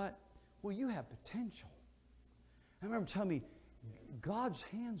know what? Well, you have potential. I remember telling me, God's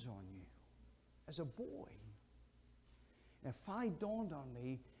hands on you as a boy. And it finally dawned on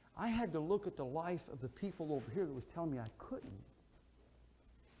me, I had to look at the life of the people over here that was telling me I couldn't,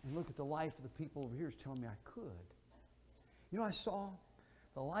 and look at the life of the people over here that's telling me I could. You know, I saw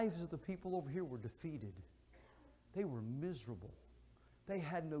the lives of the people over here were defeated. They were miserable. They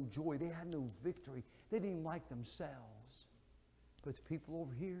had no joy. They had no victory. They didn't even like themselves. But the people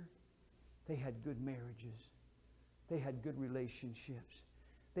over here, they had good marriages. They had good relationships.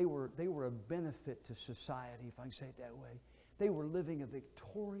 They were a benefit to society, if I can say it that way. They were living a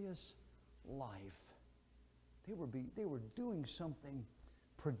victorious life. They were doing something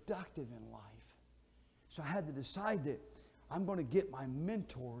productive in life. So I had to decide that I'm going to get my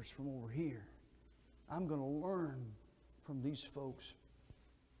mentors from over here. I'm going to learn from these folks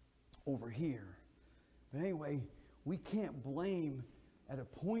over here. But anyway, we can't blame, at a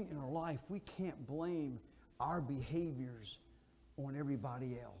point in our life, we can't blame our behaviors on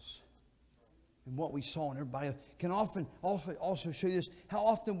everybody else. And what we saw in everybody else can often also show you this. How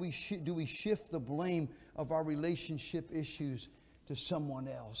often do we shift the blame of our relationship issues to someone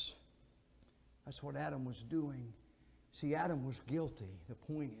else? That's what Adam was doing. See, Adam was guilty. The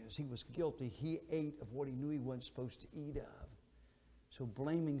point is, he was guilty. He ate of what he knew he wasn't supposed to eat of. So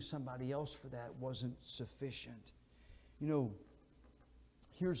blaming somebody else for that wasn't sufficient. You know,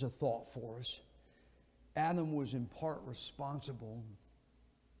 here's a thought for us. Adam was in part responsible,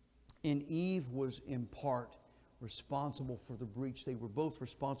 and Eve was in part responsible for the breach. They were both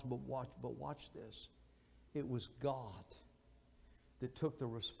responsible, but watch this. It was God that took the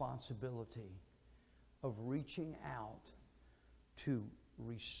responsibility of reaching out to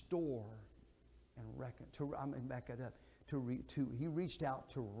restore and he reached out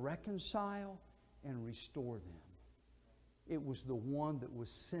to reconcile and restore them. It was the one that was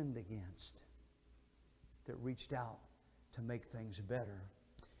sinned against that reached out to make things better.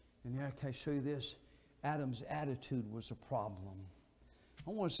 And then can I show you this? Adam's attitude was a problem.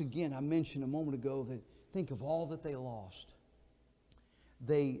 Once again, I mentioned a moment ago that think of all that they lost.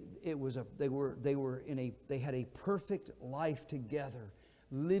 They had a perfect life together,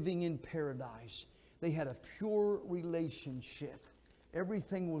 living in paradise. They had a pure relationship.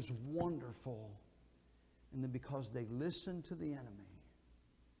 Everything was wonderful. And then because they listened to the enemy,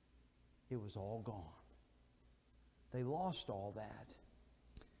 it was all gone. They lost all that.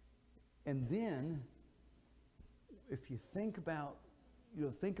 And then, if you think about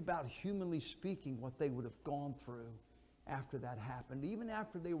humanly speaking what they would have gone through after that happened, even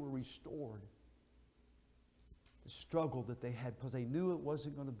after they were restored, the struggle that they had because they knew it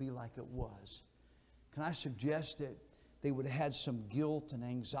wasn't going to be like it was. Can I suggest that they would have had some guilt and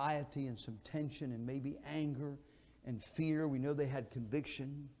anxiety and some tension and maybe anger and fear? We know they had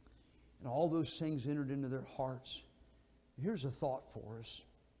conviction, and all those things entered into their hearts. Here's a thought for us.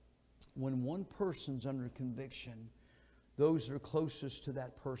 When one person's under conviction, those that are closest to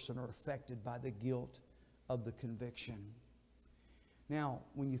that person are affected by the guilt of the conviction. Now,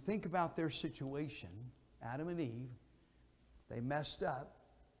 when you think about their situation, Adam and Eve, they messed up.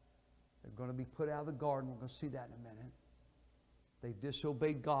 They're going to be put out of the garden. We're going to see that in a minute. They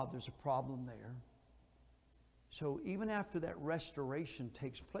disobeyed God. There's a problem there. So even after that restoration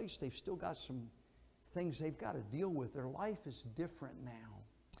takes place, they've still got some things they've got to deal with. Their life is different now.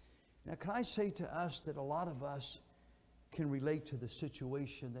 Now, can I say to us that a lot of us can relate to the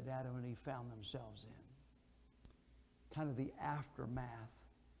situation that Adam and Eve found themselves in? Kind of the aftermath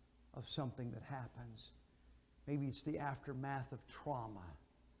of something that happens. Maybe it's the aftermath of trauma.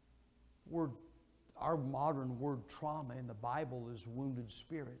 Our modern word trauma in the Bible is wounded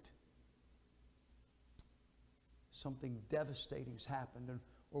spirit. Something devastating has happened,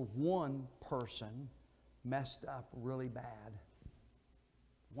 or one person messed up really bad.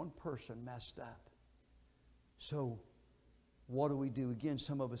 One person messed up. So what do we do? Again,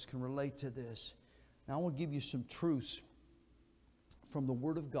 some of us can relate to this. Now I want to give you some truths from the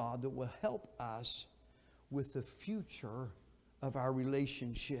Word of God that will help us with the future of our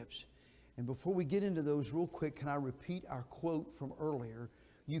relationships. And before we get into those real quick, can I repeat our quote from earlier?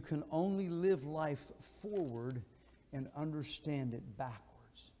 You can only live life forward and understand it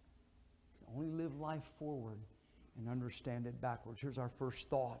backwards. You can only live life forward and understand it backwards. Here's our first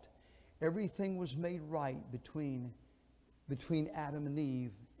thought. Everything was made right between Adam and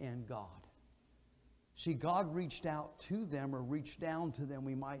Eve and God. See, God reached out to them, or reached down to them,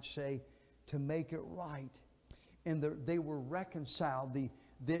 we might say, to make it right. And they were reconciled.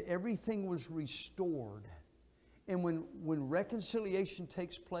 Everything was restored. And when reconciliation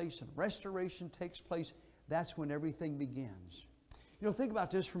takes place and restoration takes place, that's when everything begins. You know, think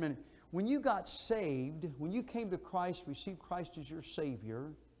about this for a minute. When you got saved, when you came to Christ, received Christ as your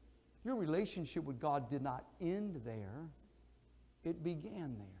Savior, your relationship with God did not end there. It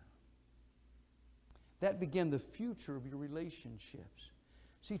began there. That began the future of your relationships.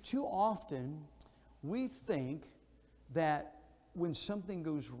 See, too often we think that when something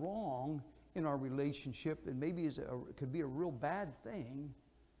goes wrong in our relationship, and maybe it could be a real bad thing,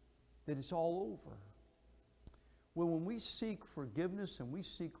 that it's all over. Well, when we seek forgiveness and we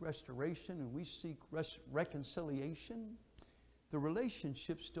seek restoration and we seek reconciliation, the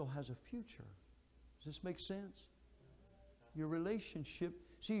relationship still has a future. Does this make sense? Your relationship,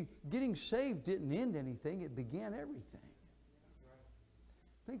 see, getting saved didn't end anything, it began everything.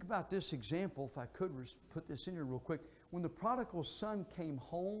 Think about this example, if I could put this in here real quick. When the prodigal son came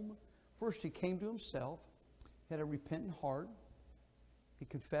home, first he came to himself, had a repentant heart. He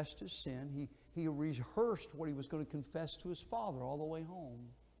confessed his sin. He rehearsed what he was going to confess to his father all the way home.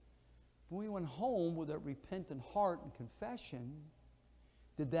 When he went home with that repentant heart and confession,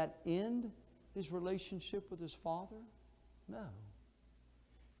 did that end his relationship with his father? No.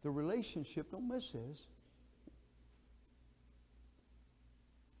 The relationship, don't miss this,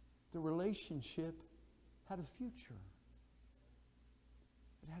 the relationship had a future.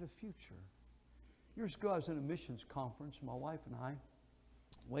 It had a future. Years ago, I was in a missions conference, my wife and I,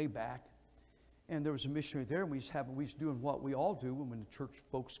 way back, and there was a missionary there, and we was doing what we all do when the church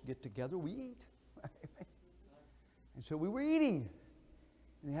folks get together, we eat. And so we were eating.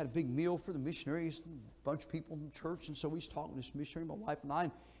 And they had a big meal for the missionaries, a bunch of people in the church, and so we was talking to this missionary, my wife and I,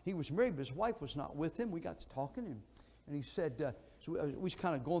 and he was married, but his wife was not with him. We got to talking, and he said, so we was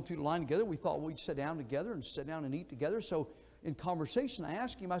kind of going through the line together. We thought we'd sit down together and sit down and eat together. So in conversation, I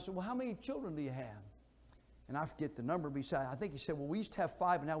asked him, I said, well, how many children do you have? And I forget the number, but he said, I think he said, well, we used to have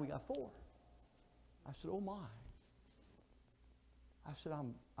 5, and now we got 4. I said, oh my. I said,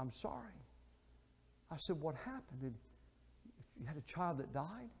 I'm sorry. I said, what happened? You had a child that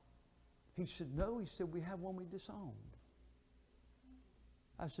died? He said, no. He said, we have one we disowned.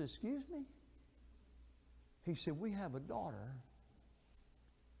 I said, excuse me? He said, we have a daughter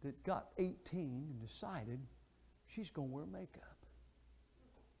that got 18 and decided she's going to wear makeup.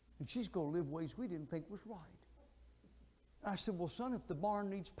 And she's going to live ways we didn't think was right. I said, well, son, if the barn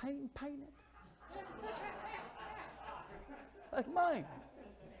needs painting, paint it. Like mine.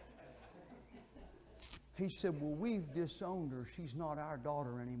 He said, well, we've disowned her. She's not our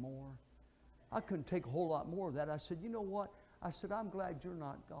daughter anymore. I couldn't take a whole lot more of that. I said, you know what? I said, I'm glad you're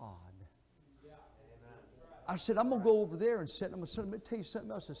not God. I said, I'm going to go over there and sit. I'm going to tell you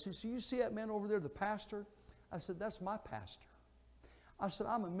something else. I said, so you see that man over there, the pastor? I said, that's my pastor. I said,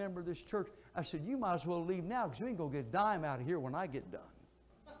 I'm a member of this church. I said, you might as well leave now because you ain't going to get a dime out of here when I get done.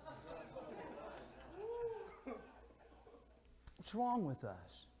 What's wrong with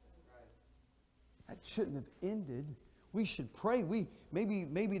us? That shouldn't have ended. We should pray.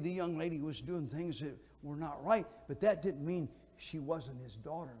 Maybe the young lady was doing things that were not right, but that didn't mean she wasn't his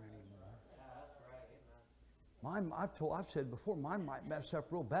daughter anymore. Mine, I've said before, mine might mess up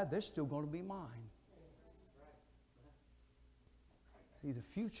real bad. They're still going to be mine. See, the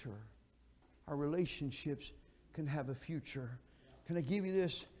future, our relationships can have a future. Can I give you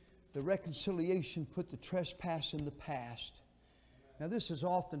this? The reconciliation put the trespass in the past. Now, this is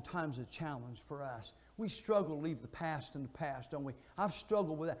oftentimes a challenge for us. We struggle to leave the past in the past, don't we? I've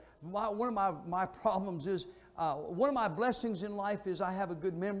struggled with that. One of my problems is, one of my blessings in life is I have a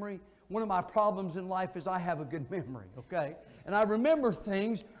good memory. One of my problems in life is I have a good memory, okay? And I remember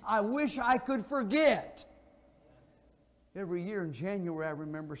things I wish I could forget. Every year in January, I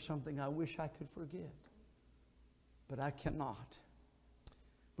remember something I wish I could forget. But I cannot.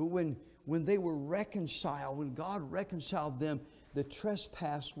 But when they were reconciled, when God reconciled them, the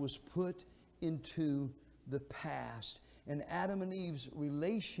trespass was put into the past. And Adam and Eve's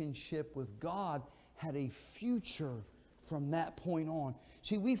relationship with God had a future from that point on.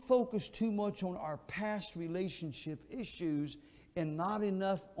 See, we focus too much on our past relationship issues and not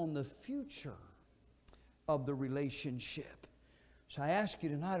enough on the future of the relationship. So I ask you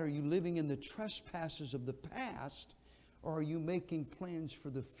tonight, are you living in the trespasses of the past, or are you making plans for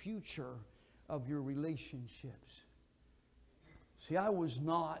the future of your relationships? See, I was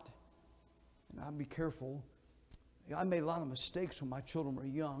not, and I'll be careful, I made a lot of mistakes when my children were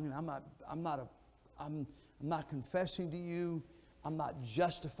young, and I'm not confessing to you, I'm not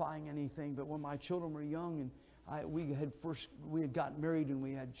justifying anything, but when my children were young and we had gotten married and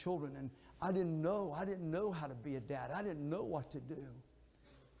we had children, and I didn't know how to be a dad. I didn't know what to do.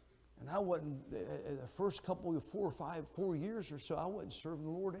 And I wasn't, the first couple of 4 years or so, I wasn't serving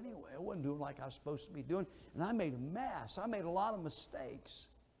the Lord anyway. I wasn't doing like I was supposed to be doing. And I made a mess. I made a lot of mistakes.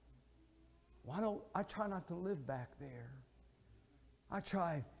 I try not to live back there. I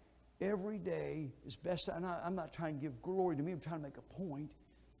try every day as best I'm not trying to give glory to me. I'm trying to make a point.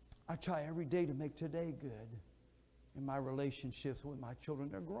 I try every day to make today good in my relationships with my children.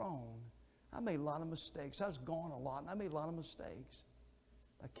 They're grown. I made a lot of mistakes. I was gone a lot, and I made a lot of mistakes.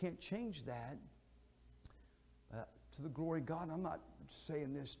 I can't change that. To the glory of God, I'm not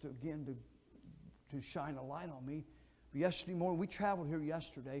saying this to shine a light on me. But yesterday morning, we traveled here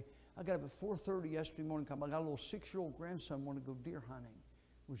yesterday. I got up at 4:30 yesterday morning. I got a little 6-year-old grandson wanted to go deer hunting.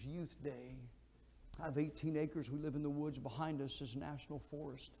 It was youth day. I have 18 acres. We live in the woods. Behind us is national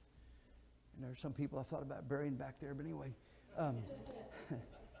forest. And there are some people I thought about burying back there. But anyway,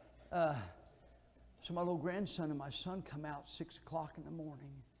 so my little grandson and my son come out 6 o'clock in the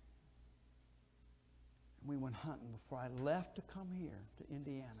morning. And we went hunting before I left to come here to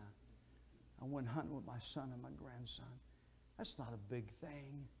Indiana. I went hunting with my son and my grandson. That's not a big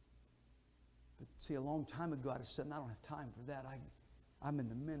thing. But see, a long time ago, I said, I don't have time for that. I'm in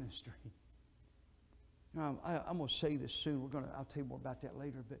the ministry. Now, I'm going to say this soon. I'll tell you more about that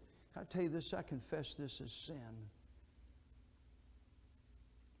later. But can I tell you this? I confess this as sin.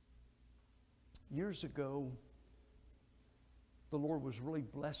 Years ago, the Lord was really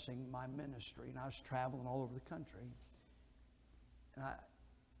blessing my ministry, and I was traveling all over the country. And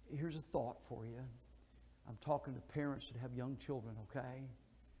here's a thought for you. I'm talking to parents that have young children, okay?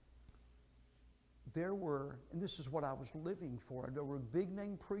 There were, and this is what I was living for, there were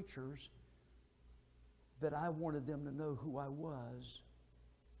big-name preachers that I wanted them to know who I was.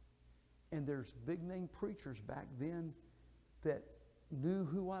 And there's big-name preachers back then that knew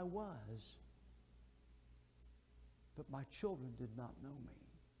who I was. But my children did not know me.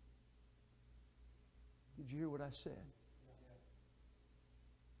 Did you hear what I said?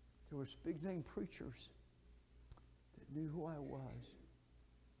 There was big-name preachers that knew who I was.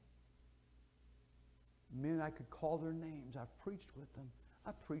 Men I could call their names. I've preached with them.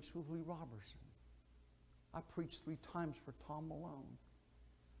 I preached with Lee Robertson. I preached 3 times for Tom Malone.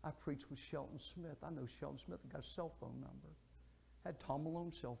 I preached with Shelton Smith. I know Shelton Smith. I got a cell phone number. Had Tom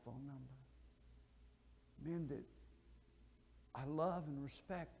Malone's cell phone number. Men that I love and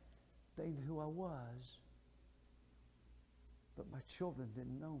respect, they knew who I was. But my children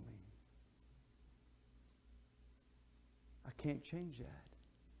didn't know me. I can't change that.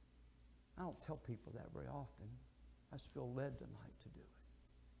 I don't tell people that very often. I just feel led tonight to do it.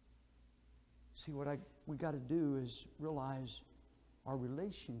 See, what we got to do is realize our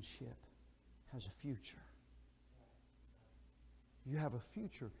relationship has a future. You have a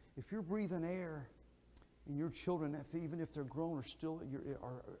future. If you're breathing air and your children, even if they're grown, are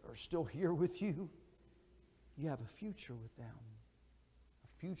still here with you, you have a future with them.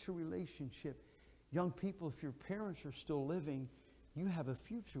 A future relationship. Young people, if your parents are still living, you have a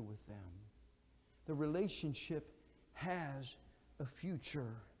future with them. The relationship has a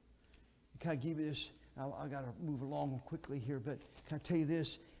future. Can I give you this? I got to move along quickly here, but can I tell you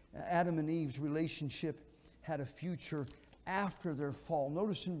this? Adam and Eve's relationship had a future after their fall.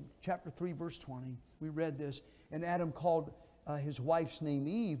 Notice in chapter 3, verse 20, we read this, and Adam called his wife's name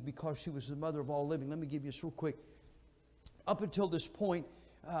Eve because she was the mother of all living. Let me give you this real quick. Up until this point,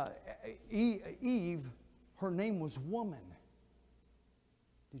 Eve, her name was woman.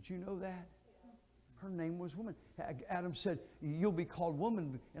 Did you know that? Her name was woman. Adam said, you'll be called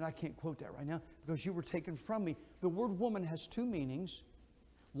woman, and I can't quote that right now because you were taken from me. The word woman has 2 meanings.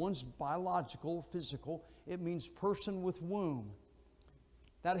 One's biological, physical. It means person with womb.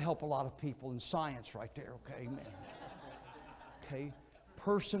 That'll help a lot of people in science right there, okay? Man. Okay,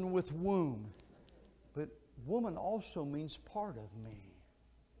 person with womb. But woman also means part of me.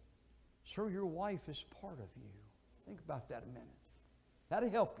 Sir, your wife is part of you. Think about that a minute. That'll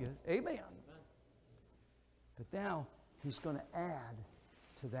help you. Amen. But now he's going to add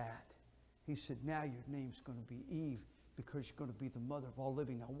to that. He said, now your name's going to be Eve because you're going to be the mother of all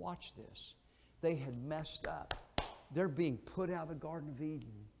living. Now watch this. They had messed up. They're being put out of the Garden of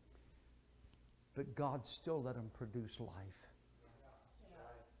Eden. But God still let them produce life.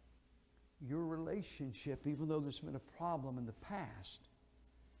 Your relationship, even though there's been a problem in the past,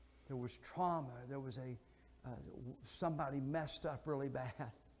 there was trauma, there was somebody messed up really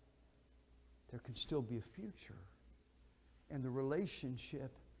bad, there can still be a future. And the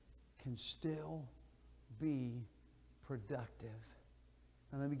relationship can still be productive.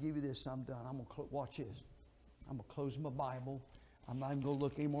 Now let me give you this. I'm done. I'm going to watch this. I'm going to close my Bible. I'm not even going to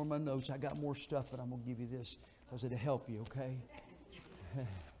look any more at my notes. I got more stuff, but I'm going to give you this because it'll help you, okay?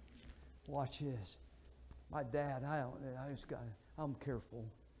 Watch this. My dad, I'm careful.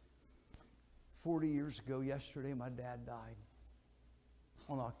 40 years ago, yesterday, my dad died.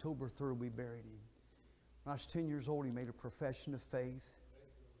 On October 3rd, we buried him. When I was 10 years old, he made a profession of faith.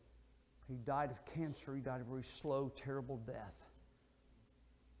 He died of cancer. He died a very slow, terrible death.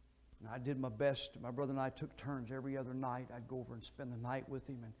 And I did my best. My brother and I took turns every other night. I'd go over and spend the night with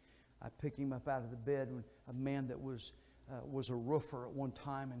him, and I'd pick him up out of the bed. A man that was a roofer at one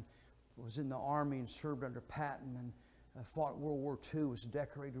time and was in the Army and served under Patton and fought World War II, was a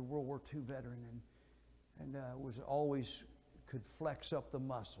decorated World War II veteran, and was always could flex up the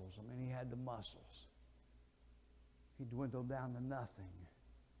muscles. I mean, he had the muscles. He dwindled down to nothing.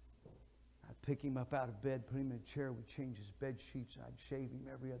 I'd pick him up out of bed, put him in a chair, we'd change his bed sheets, and I'd shave him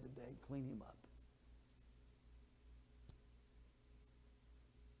every other day, clean him up.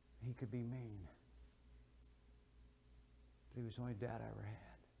 He could be mean, but he was the only dad I ever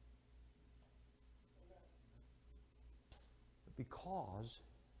had. But because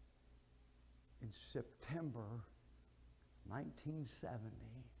in September 1970,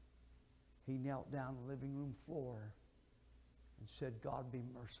 he knelt down on the living room floor and said, God, be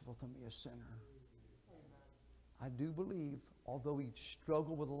merciful to me, a sinner. I do believe, although he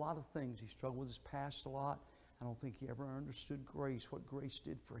struggled with a lot of things, he struggled with his past a lot, I don't think he ever understood grace, what grace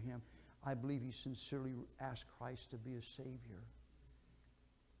did for him. I believe he sincerely asked Christ to be his Savior.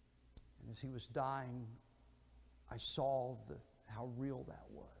 And as he was dying, I saw how real that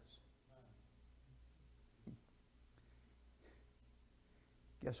was.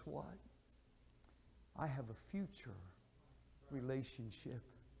 Guess what? I have a future relationship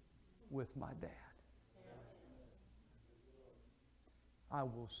with my dad. I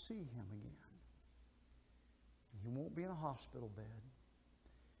will see him again. He won't be in a hospital bed.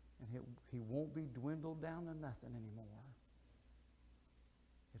 And he won't be dwindled down to nothing anymore.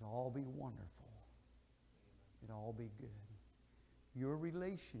 It'll all be wonderful. It'll all be good. Your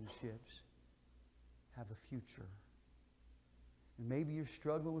relationships have a future. And maybe you're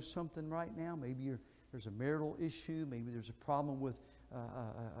struggling with something right now. Maybe there's a marital issue. Maybe there's a problem with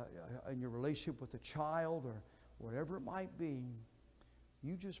in your relationship with a child or whatever it might be.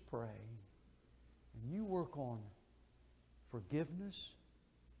 You just pray and you work on forgiveness,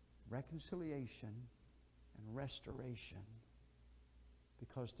 reconciliation, and restoration,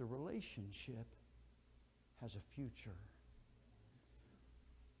 because the relationship has a future.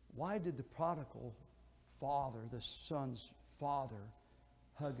 Why did the prodigal father, the son's father,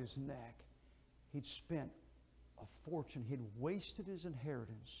 hug his neck? He'd spent a fortune. He'd wasted his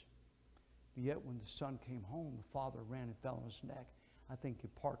inheritance. But yet when the son came home, the father ran and fell on his neck. I think in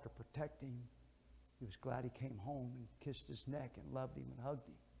part to protect him. He was glad he came home and kissed his neck and loved him and hugged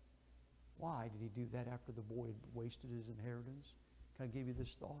him. Why did he do that after the boy had wasted his inheritance? Can I give you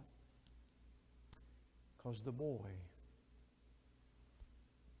this thought? Because the boy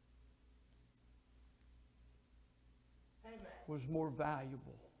was more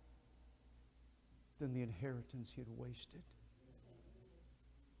valuable than the inheritance he had wasted.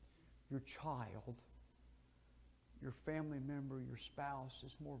 Your child, your family member, your spouse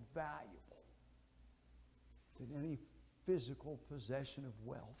is more valuable than any physical possession of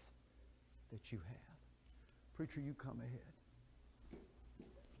wealth that you have. Preacher, you come ahead.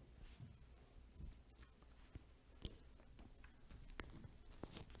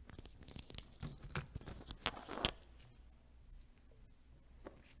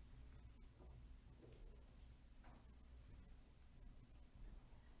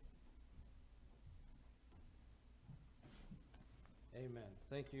 Amen.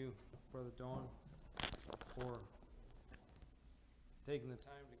 Thank you, Brother Don, for taking the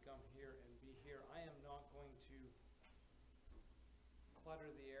time to come here and be here. I am not going to clutter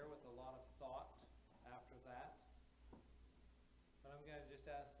the air with a lot of thought after that, but I'm going to just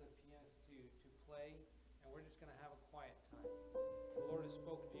ask the pianist to play, and we're just going to have a quiet time. The Lord has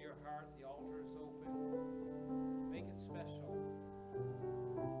spoken to your heart. The altar is open. Make it special.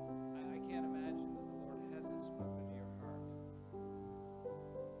 I can't imagine that the Lord hasn't spoken to your heart.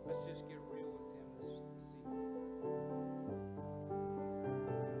 Let's just get real with him this evening.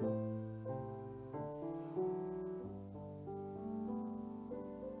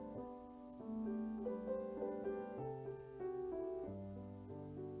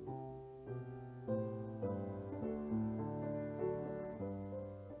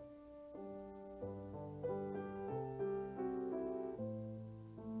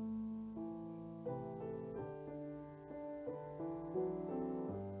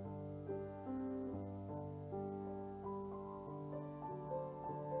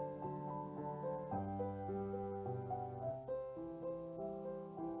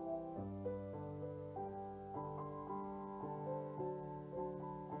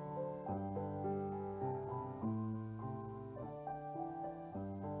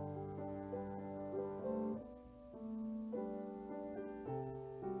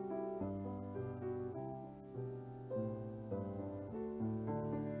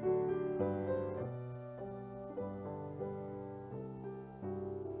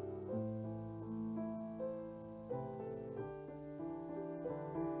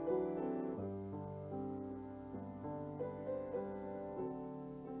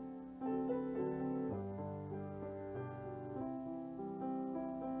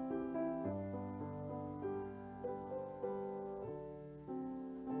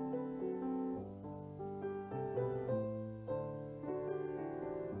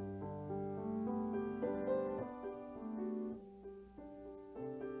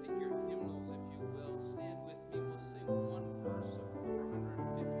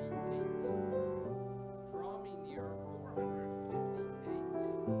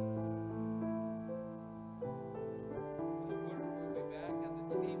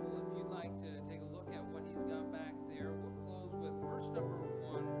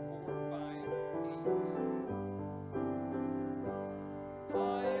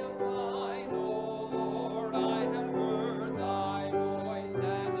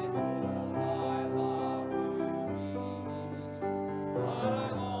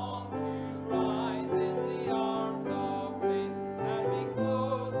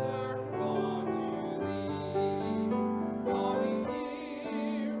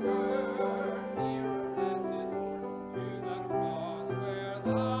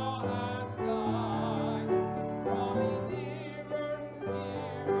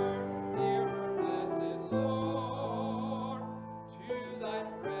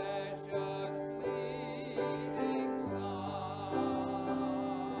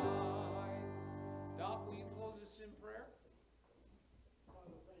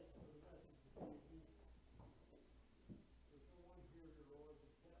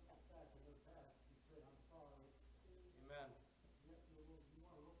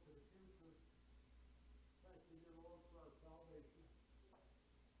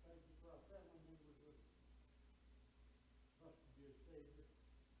 Savior.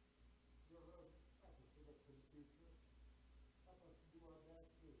 Your love